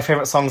then one of my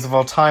favourite songs of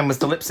all time was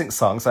the lip sync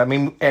songs. I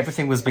mean,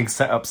 everything was being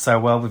set up so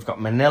well. We've got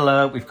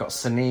Manila, we've got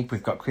Sonique,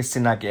 we've got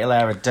Christina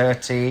Aguilera,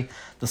 Dirty,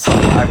 the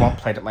song that I Want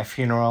played at my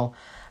funeral.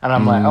 And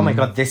I'm like, oh my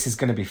God, this is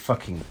going to be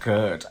fucking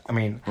good. I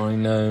mean, I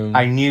know.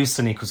 I knew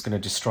Sonique was going to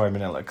destroy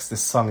Manila because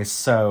this song is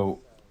so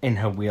in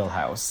her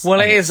wheelhouse. Well,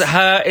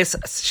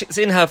 she's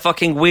in her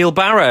fucking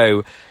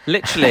wheelbarrow,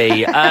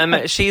 literally.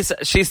 She's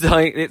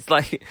like, it's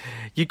like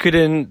you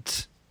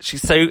couldn't.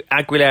 She's so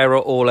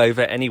Aguilera all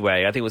over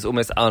anyway. I think it was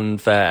almost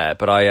unfair,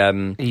 but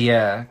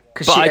yeah.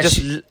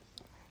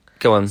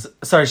 Go on.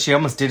 Sorry, she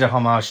almost did a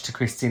homage to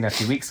Christina a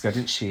few weeks ago,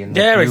 didn't she?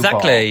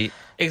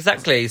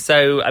 Exactly.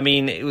 So, I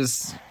mean, it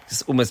was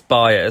just almost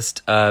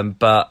biased,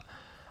 but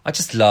I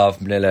just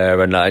love Manila,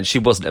 and she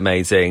wasn't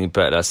amazing,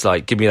 but it's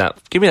like, give me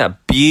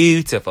that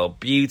beautiful,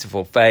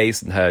 beautiful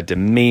face and her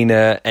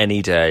demeanour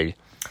any day.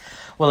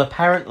 Well,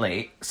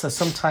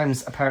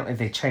 sometimes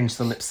they change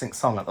the lip sync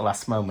song at the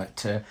last moment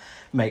to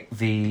make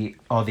the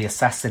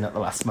assassin at the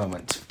last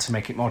moment to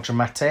make it more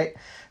dramatic.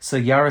 So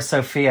Yara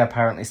Sofia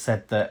apparently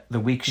said that the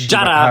week she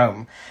went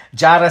home,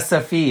 Yara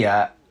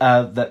Sofia,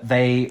 that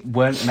they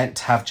weren't meant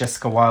to have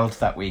Jessica Wilde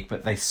that week,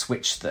 but they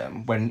switched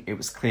them when it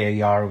was clear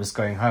Yara was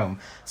going home,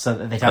 so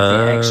that they'd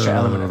have the extra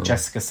element of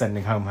Jessica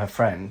sending home her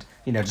friend,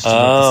 just to make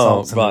the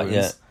salts and wounds.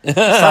 Yeah.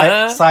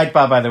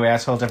 Sidebar, by the way, I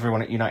told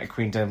everyone at United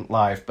Queendom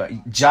Live, but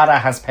Jada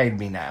has paid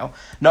me now.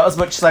 Not as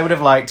much as I would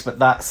have liked, but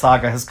that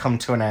saga has come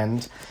to an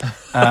end.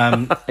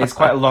 It's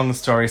quite a long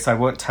story, so I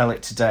won't tell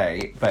it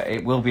today, but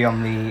it will be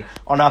on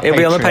our Patreon. It'll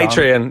be on the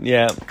Patreon,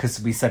 yeah.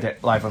 Because we said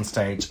it live on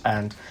stage,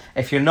 and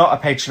if you're not a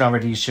patron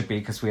already, you should be,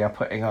 because we are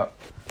putting up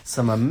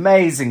some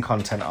amazing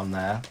content on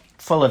there,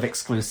 full of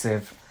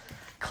exclusive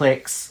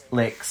clicks,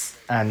 licks,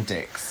 and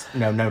dicks.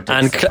 No dicks.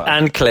 And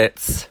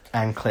clits.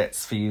 And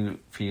clits for you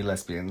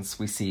lesbians.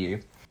 We see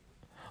you.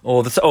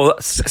 Or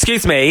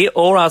excuse me,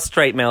 or our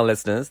straight male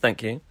listeners.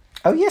 Thank you.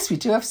 Oh yes, we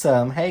do have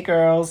some. Hey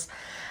girls.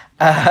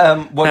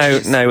 Hey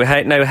boys.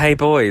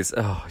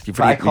 Oh, you're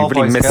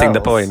really missing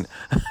the point.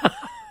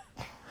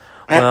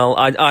 Well,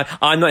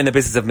 I'm not in the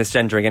business of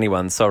misgendering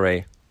anyone.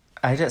 Sorry.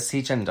 I don't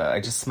see gender. I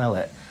just smell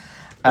it.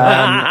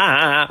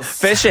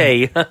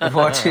 Fishy.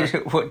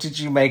 What did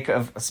you make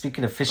of?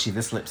 Speaking of fishy,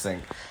 this lip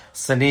sync,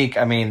 Sonique.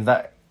 I mean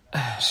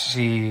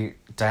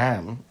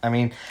damn. I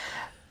mean,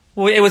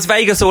 well, it was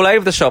Vegas all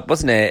over the shop,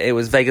 wasn't it? It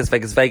was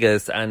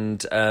Vegas,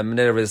 and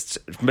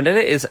Manila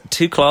is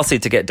too classy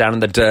to get down in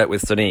the dirt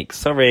with Sonique.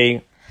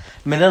 Sorry.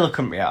 Manila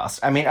couldn't be asked.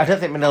 I mean, I don't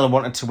think Manila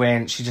wanted to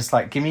win. She just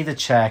like, give me the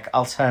check,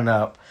 I'll turn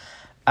up.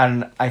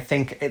 And I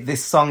think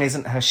this song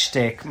isn't her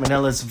shtick.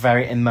 Manila's a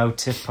very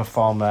emotive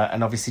performer,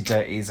 and obviously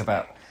Dirty is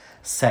about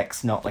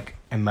sex, not like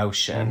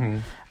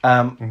emotion.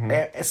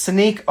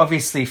 Sonique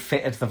obviously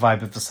fitted the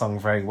vibe of the song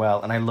very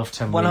well, and I loved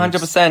her moves.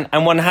 100%.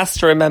 And one has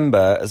to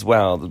remember as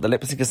well that the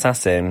lip sync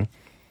assassin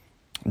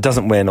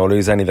doesn't win or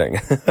lose anything.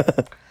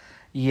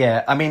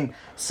 Yeah, I mean,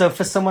 so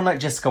for someone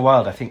like Jessica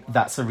Wilde, I think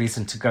that's a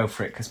reason to go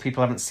for it, because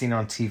people haven't seen her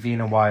on TV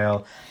in a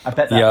while. I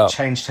bet that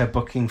changed her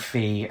booking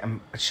fee, and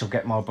she'll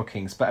get more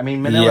bookings. But I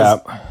mean,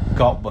 Manila's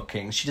got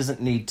bookings. She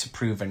doesn't need to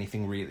prove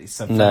anything, really.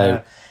 So for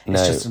her,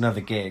 it's just another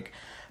gig.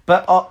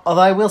 But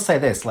although I will say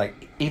this,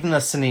 like, even though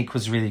Sonique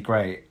was really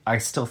great, I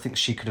still think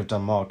she could have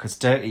done more, because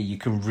Dirty, you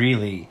can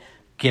really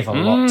give a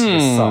lot to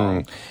this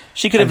song.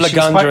 She could have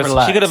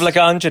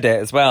Lagangered it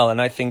as well,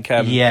 and I think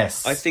I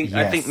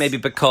think maybe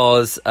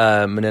because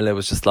Manila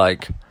was just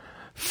like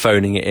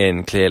phoning it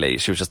in. Clearly,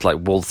 she was just like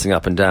waltzing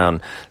up and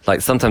down,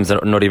 like sometimes they're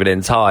not even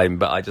in time.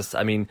 But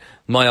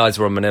my eyes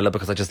were on Manila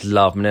because I just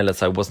love Manila,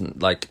 so I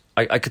wasn't like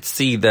I could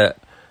see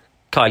that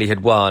Kylie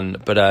had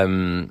won, but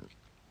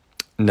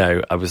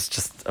no, I was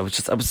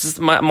just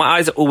my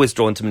eyes are always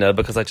drawn to Manila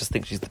because I just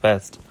think she's the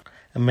best.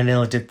 And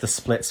Manila did the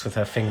splits with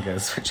her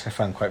fingers, which I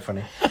found quite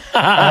funny.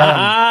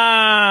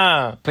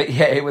 But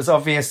yeah, it was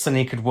obvious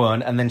Sonique had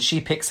won. And then she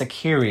picks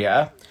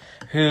A'keria,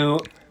 who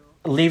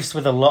leaves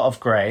with a lot of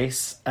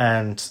grace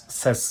and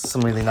says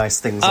some really nice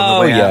things on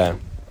the way out.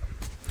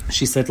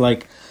 She said,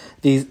 like,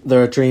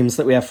 there are dreams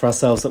that we have for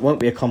ourselves that won't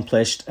be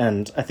accomplished.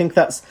 And I think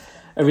that's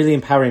a really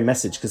empowering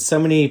message, because so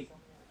many,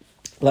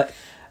 like,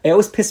 it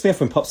always pissed me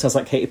off when pop stars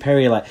like Katy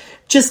Perry are like,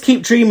 just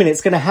keep dreaming,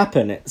 it's going to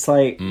happen. It's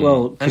like,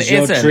 well, because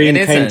your dream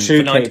came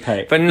true, Katy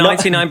Perry. For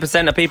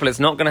 99% of people, it's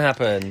not going to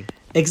happen.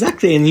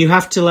 Exactly, and you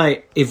have to,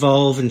 like,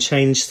 evolve and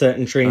change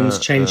certain dreams,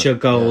 change your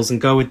goals, and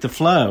go with the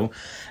flow.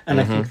 And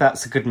I think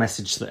that's a good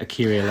message that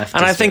A'keria left.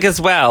 And I think as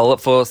well,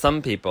 for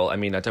some people, I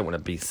mean, I don't want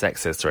to be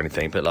sexist or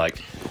anything, but, like,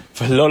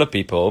 for a lot of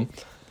people,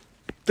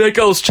 their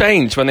goals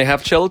change when they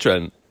have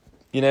children,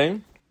 you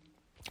know?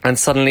 And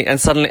suddenly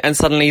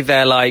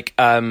they're like,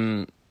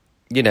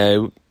 you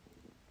know,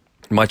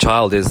 my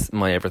child is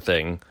my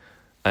everything.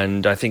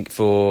 And I think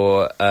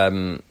for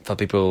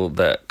people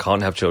that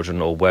can't have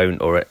children or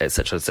won't, or et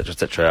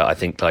cetera, I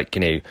think, like,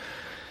 you know,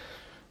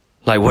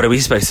 like, what are we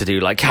supposed to do?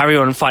 Like, carry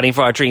on fighting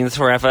for our dreams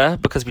forever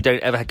because we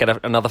don't ever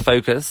get another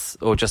focus,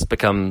 or just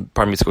become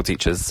primary school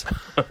teachers?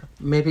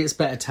 Maybe it's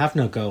better to have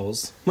no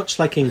goals, much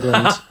like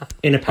England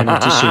in a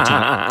penalty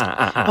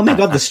shootout. Oh my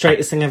God, the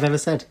straightest thing I've ever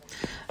said.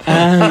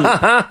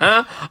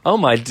 Oh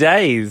my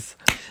days.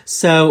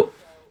 So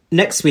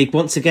next week,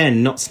 once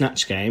again, not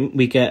Snatch Game.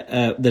 We get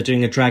they're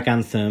doing a drag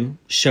anthem,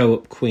 Show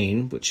Up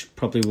Queen, which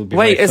probably will be.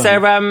 Wait, very is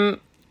fun. there?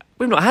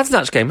 We've not had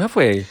Snatch Game, have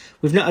we?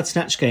 We've not had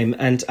Snatch Game,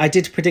 and I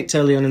did predict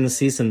early on in the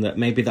season that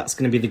maybe that's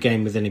going to be the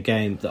game within a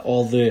game, that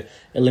all the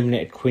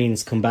eliminated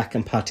queens come back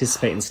and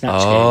participate in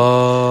Snatch Game.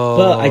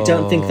 But I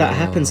don't think that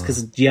happens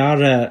because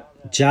Jada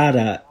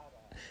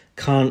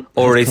can't.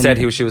 Already said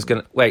who she was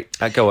going to. Wait,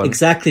 go on.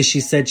 Exactly,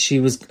 she said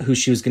who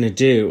she was going to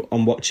do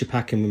on Watch Your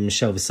Packing with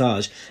Michelle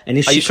Visage. And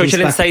if are you sure she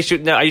didn't say?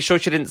 No, are you sure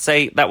she didn't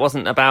say that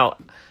wasn't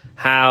about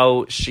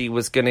how she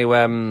was going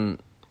to?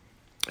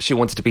 She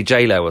wanted to be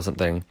J-Lo or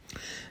something.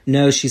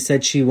 No, she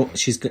said she's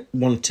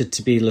wanted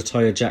to be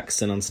LaToya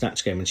Jackson on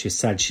Snatch Game, and she was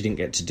sad she didn't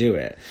get to do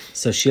it.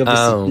 So she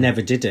obviously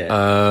never did it.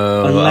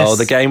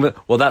 The game.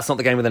 Well, that's not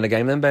the game within a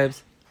game, then,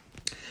 babes.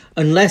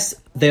 Unless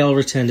they all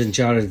returned and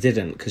Jara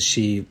didn't, because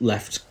she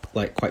left,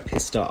 like, quite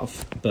pissed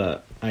off.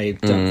 But I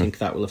don't think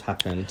that will have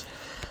happened.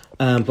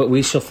 But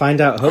we shall find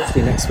out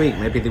hopefully next week,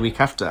 maybe the week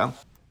after.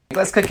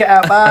 Let's cook it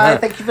out. Bye.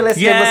 Thank you for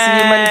listening. Yay! We'll see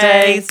you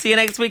Monday. See you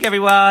next week,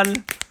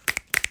 everyone.